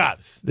 You got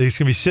us. He's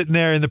going to be sitting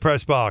there in the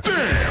press box.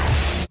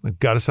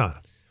 Got to sign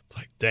him. It's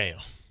like, damn.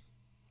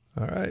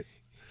 All right.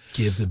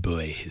 Give the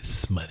boy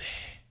his money.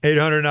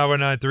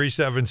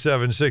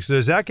 800-919-3776.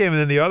 There's that game, and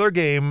then the other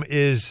game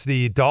is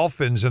the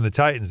Dolphins and the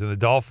Titans, and the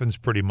Dolphins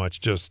pretty much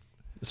just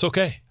 – it's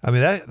okay. I mean,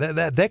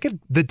 that could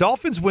 – the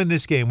Dolphins win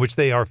this game, which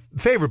they are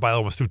favored by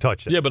almost 2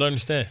 touchdowns. Yeah, but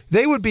understand.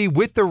 They would be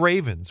with the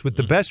Ravens with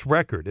the best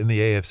record in the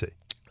AFC.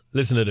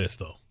 Listen to this,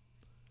 though.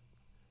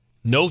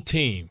 No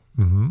team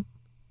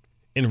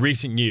in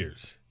recent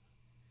years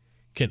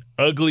can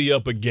ugly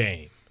up a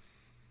game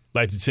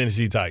like the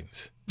Tennessee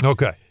Titans.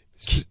 Okay.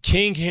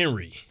 King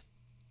Henry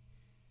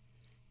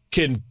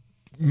can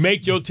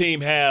make your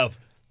team have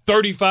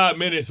 35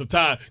 minutes of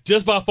time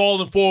just by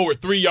falling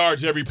forward 3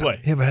 yards every play.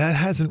 Yeah, but that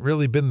hasn't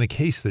really been the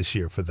case this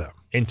year for them.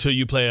 Until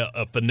you play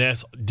a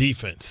finesse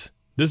defense.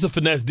 This is a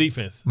finesse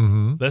defense.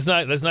 Let's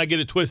not get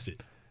it twisted.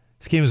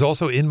 This game is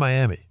also in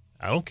Miami.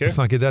 I don't care. Let's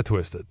not get that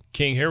twisted.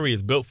 King Henry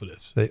is built for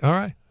this. All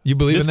right. You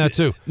believe in that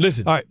too.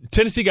 Listen, all right.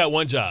 Tennessee got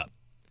one job.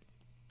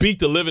 Beat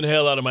the living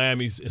hell out of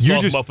Miami's and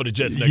solve them up for the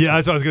Jets next week.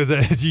 That's what I was going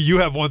to say. You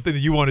have one thing that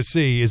you want to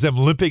see is them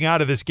limping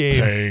out of this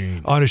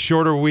game on a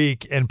shorter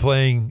week and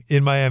playing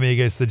in Miami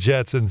against the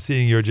Jets and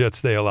seeing your Jets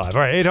stay alive.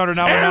 All right, 800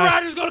 now. Aaron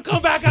Rodgers is going to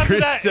come back after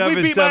that.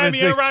 We beat Miami.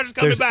 Aaron Rodgers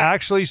coming back. There's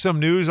actually some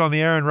news on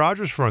the Aaron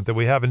Rodgers front that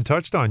we haven't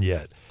touched on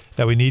yet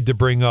that we need to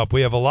bring up.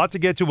 We have a lot to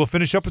get to. We'll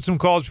finish up with some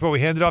calls before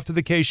we hand it off to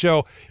the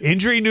K-Show.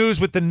 Injury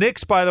news with the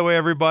Knicks, by the way,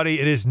 everybody.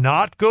 It is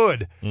not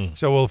good.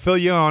 So we'll fill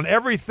you on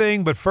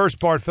everything. But first,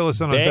 Bart, fill us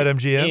in on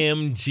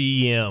BetMGM.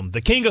 BetMGM,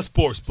 the king of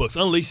sportsbooks,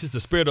 unleashes the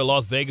spirit of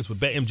Las Vegas with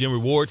BetMGM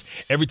rewards.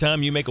 Every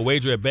time you make a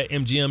wager at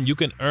BetMGM, you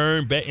can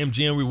earn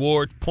BetMGM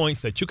reward points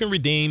that you can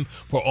redeem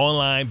for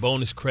online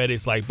bonus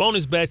credits like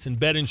bonus bets and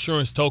bet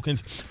insurance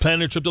tokens.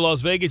 Planning a trip to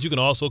Las Vegas, you can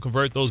also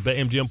convert those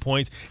BetMGM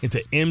points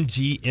into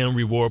MGM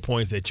reward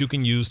points that you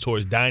can use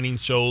towards dining,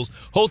 shows,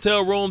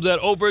 hotel rooms at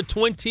over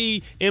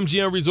 20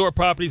 MGM resort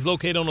properties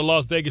located on the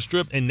Las Vegas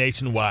Strip and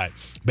nationwide.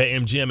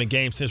 BetMGM and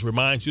GameSense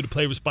reminds you to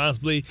play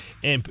responsibly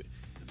and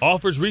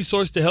offers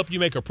resources to help you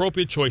make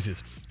appropriate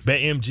choices.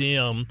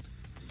 BetMGM.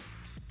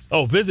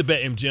 Visit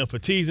BetMGM for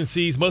T's and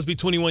C's. Must be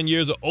 21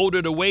 years or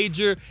older to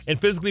wager and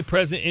physically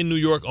present in New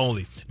York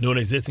only. New and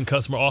existing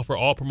customer offer.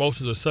 All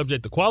promotions are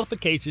subject to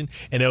qualification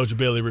and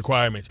eligibility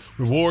requirements.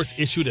 Rewards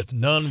issued if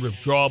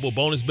non-withdrawable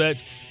bonus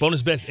bets.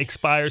 Bonus bets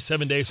expire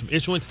 7 days from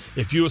issuance.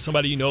 If you or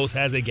somebody you know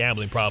has a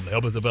gambling problem,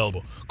 help is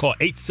available. Call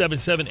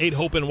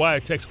 877-8-HOPE-NY or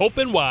text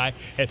HOPE-NY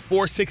at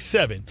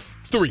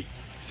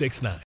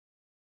 467-369.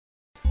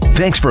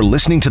 Thanks for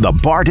listening to the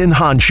Bart and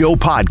Hahn Show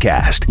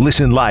podcast.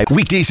 Listen live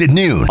weekdays at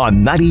noon on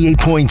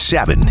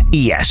 98.7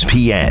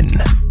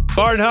 ESPN.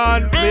 Bart and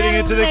Hahn leading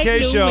into the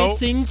K-Show.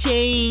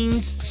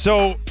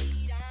 So,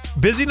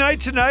 busy night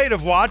tonight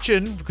of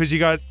watching because you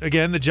got,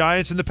 again, the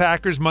Giants and the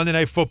Packers Monday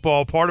Night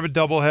Football, part of a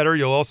doubleheader.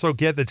 You'll also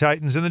get the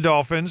Titans and the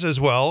Dolphins as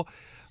well.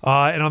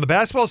 And on the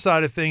basketball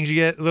side of things, you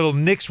get little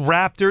Knicks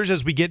Raptors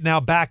as we get now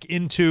back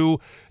into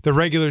the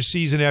regular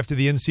season after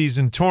the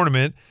in-season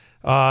tournament.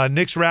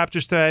 Knicks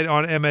Raptors tonight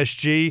on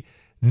MSG.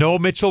 No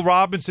Mitchell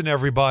Robinson,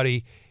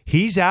 everybody.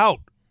 He's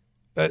out.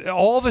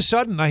 All of a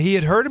sudden, he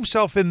had hurt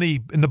himself in the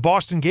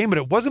Boston game, but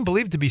it wasn't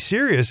believed to be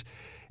serious.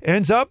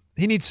 Ends up,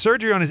 he needs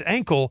surgery on his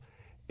ankle.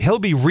 He'll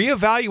be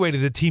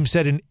reevaluated, the team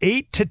said, in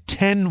 8 to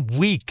 10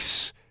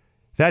 weeks.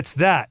 That's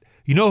that.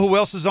 You know who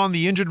else is on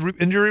the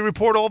injury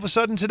report all of a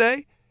sudden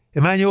today?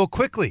 Emmanuel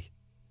Quickly.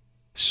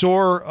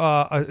 Sore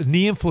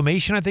knee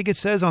inflammation, I think it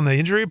says on the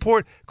injury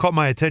report. Caught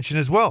my attention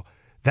as well.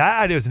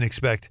 That I didn't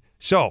expect.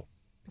 So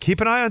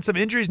keep an eye on some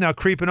injuries now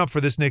creeping up for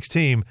this Knicks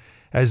team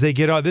as they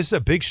get on. This is a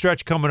big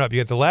stretch coming up. You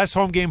got the last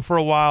home game for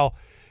a while.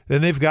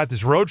 Then they've got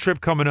this road trip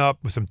coming up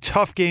with some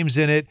tough games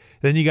in it.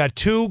 Then you got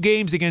 2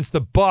 games against the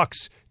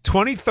Bucks,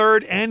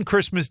 23rd and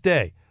Christmas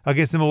Day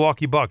against the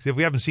Milwaukee Bucks, if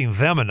we haven't seen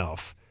them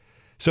enough.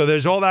 So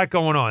there's all that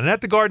going on. And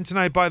at the Garden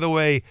tonight, by the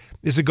way,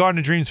 is the Garden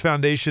of Dreams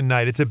Foundation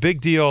night. It's a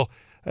big deal.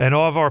 And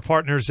all of our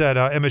partners at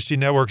MSG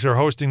Networks are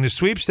hosting the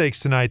sweepstakes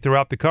tonight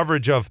throughout the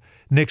coverage of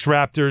Knicks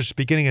Raptors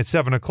beginning at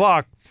 7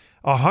 o'clock.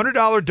 a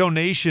 $100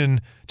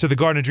 donation to the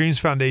Garden of Dreams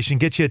Foundation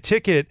gets you a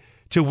ticket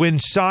to win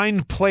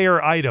signed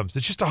player items.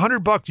 It's just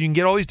 $100. You can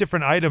get all these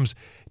different items,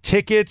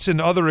 tickets, and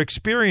other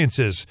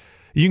experiences.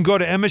 You can go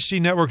to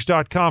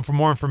msgnetworks.com for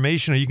more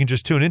information, or you can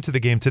just tune into the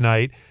game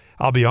tonight.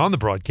 I'll be on the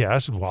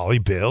broadcast with Wally,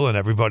 Bill, and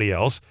everybody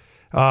else.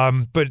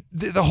 But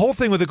the whole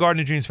thing with the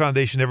Garden of Dreams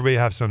Foundation, everybody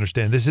has to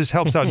understand, this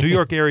helps out New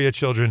York area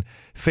children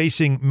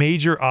facing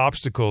major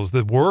obstacles.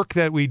 The work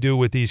that we do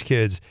with these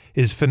kids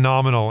is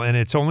phenomenal, and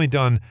it's only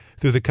done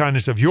through the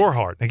kindness of your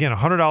heart. Again, a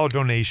 $100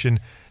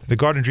 donation. The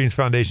Garden of Dreams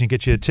Foundation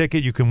gets you a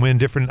ticket. You can win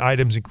different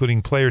items,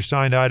 including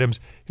player-signed items.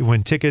 You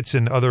win tickets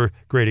and other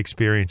great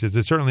experiences.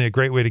 It's certainly a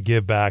great way to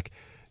give back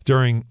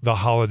during the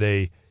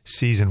holiday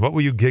season. What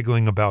were you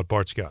giggling about,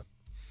 Bart Scott?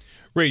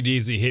 Ray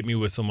Deasy hit me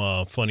with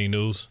some funny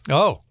news.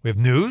 Oh, we have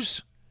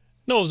news?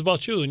 No, it was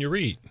about you and your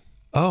read.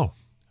 Oh,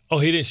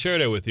 he didn't share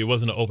that with you. It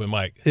wasn't an open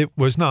mic. It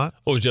was not.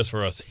 Oh, it was just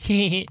for us.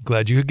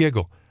 Glad you could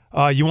giggle.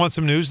 You want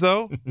some news,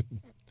 though?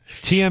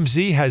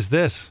 TMZ has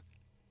this.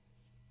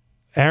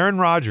 Aaron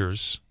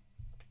Rodgers,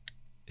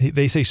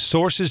 they say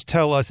sources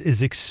tell us,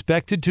 is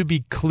expected to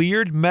be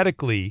cleared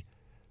medically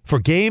for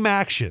game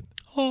action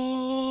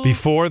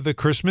before the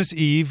Christmas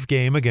Eve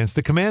game against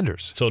the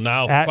Commanders. So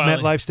now at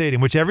finally, MetLife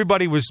Stadium, which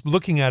everybody was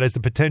looking at as the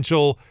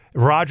potential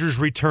Rodgers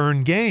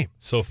return game.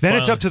 So then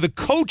it's up to the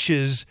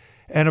coaches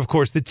and, of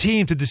course, the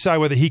team to decide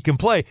whether he can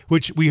play,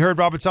 which we heard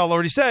Robert Saleh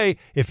already say,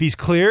 if he's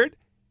cleared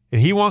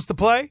and he wants to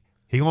play,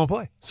 he won't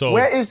play. So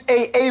where is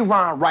Aaron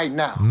right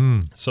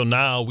now? So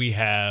now we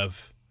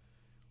have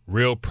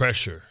real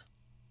pressure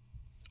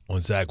on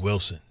Zach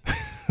Wilson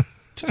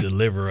to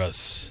deliver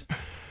us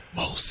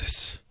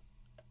Moses.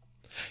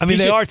 I mean,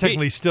 they are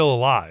technically still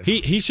alive.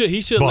 He should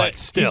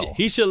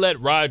let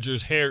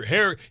Rodgers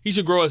hair. He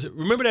should grow.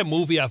 Remember that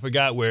movie I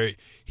forgot where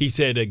he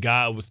said that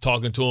God was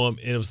talking to him,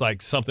 and it was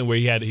like something where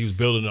he was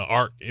building an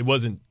ark. It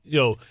wasn't,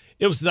 it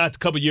was not a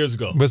couple years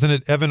ago. Wasn't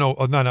it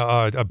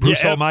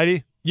Bruce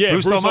Almighty? Yeah,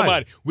 Bruce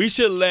Almighty. We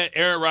should let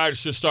Aaron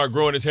Rodgers start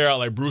growing his hair out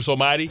like Bruce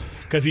Almighty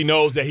because he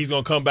knows that he's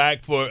going to come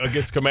back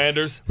against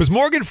Commanders. Was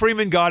Morgan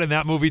Freeman God in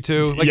that movie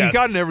too? Like, yes. He's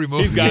God in every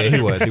movie.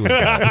 He was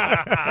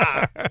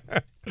God.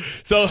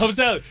 So I'm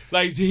telling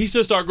you, he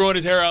should start growing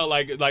his hair out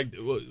like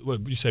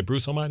what you say,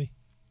 Bruce Almighty?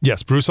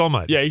 Yes, Bruce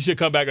Almighty. Yeah, he should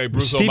come back like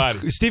Bruce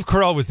Almighty. Steve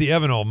Carell was the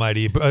Evan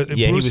Almighty.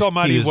 Bruce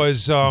Almighty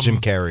was Jim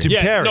Carrey. Jim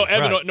Carrey.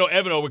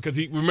 Evan because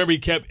he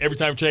kept every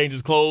time he changed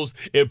his clothes,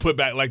 it put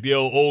back like the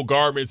old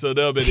garments of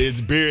them and his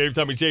beard. Every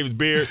time he shaved his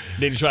beard,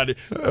 then he tried to.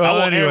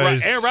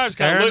 Anyways, Aaron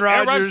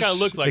Rodgers kind of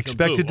looks like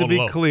expected him too,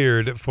 to be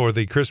cleared for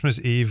the Christmas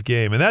Eve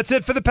game, and that's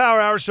it for the Power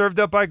Hour, served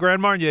up by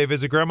Grand Marnier.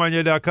 Visit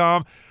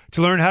grandmarnier.com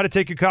to learn how to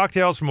take your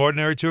cocktails from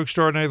ordinary to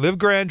extraordinary. Live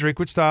grand, drink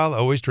with style,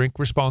 always drink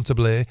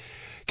responsibly.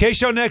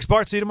 K-Show next.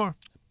 Bart, see you tomorrow.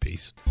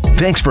 Peace.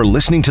 Thanks for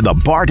listening to the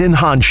Bart and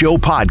Hahn Show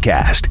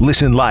podcast.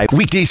 Listen live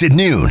weekdays at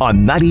noon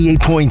on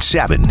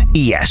 98.7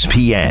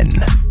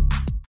 ESPN.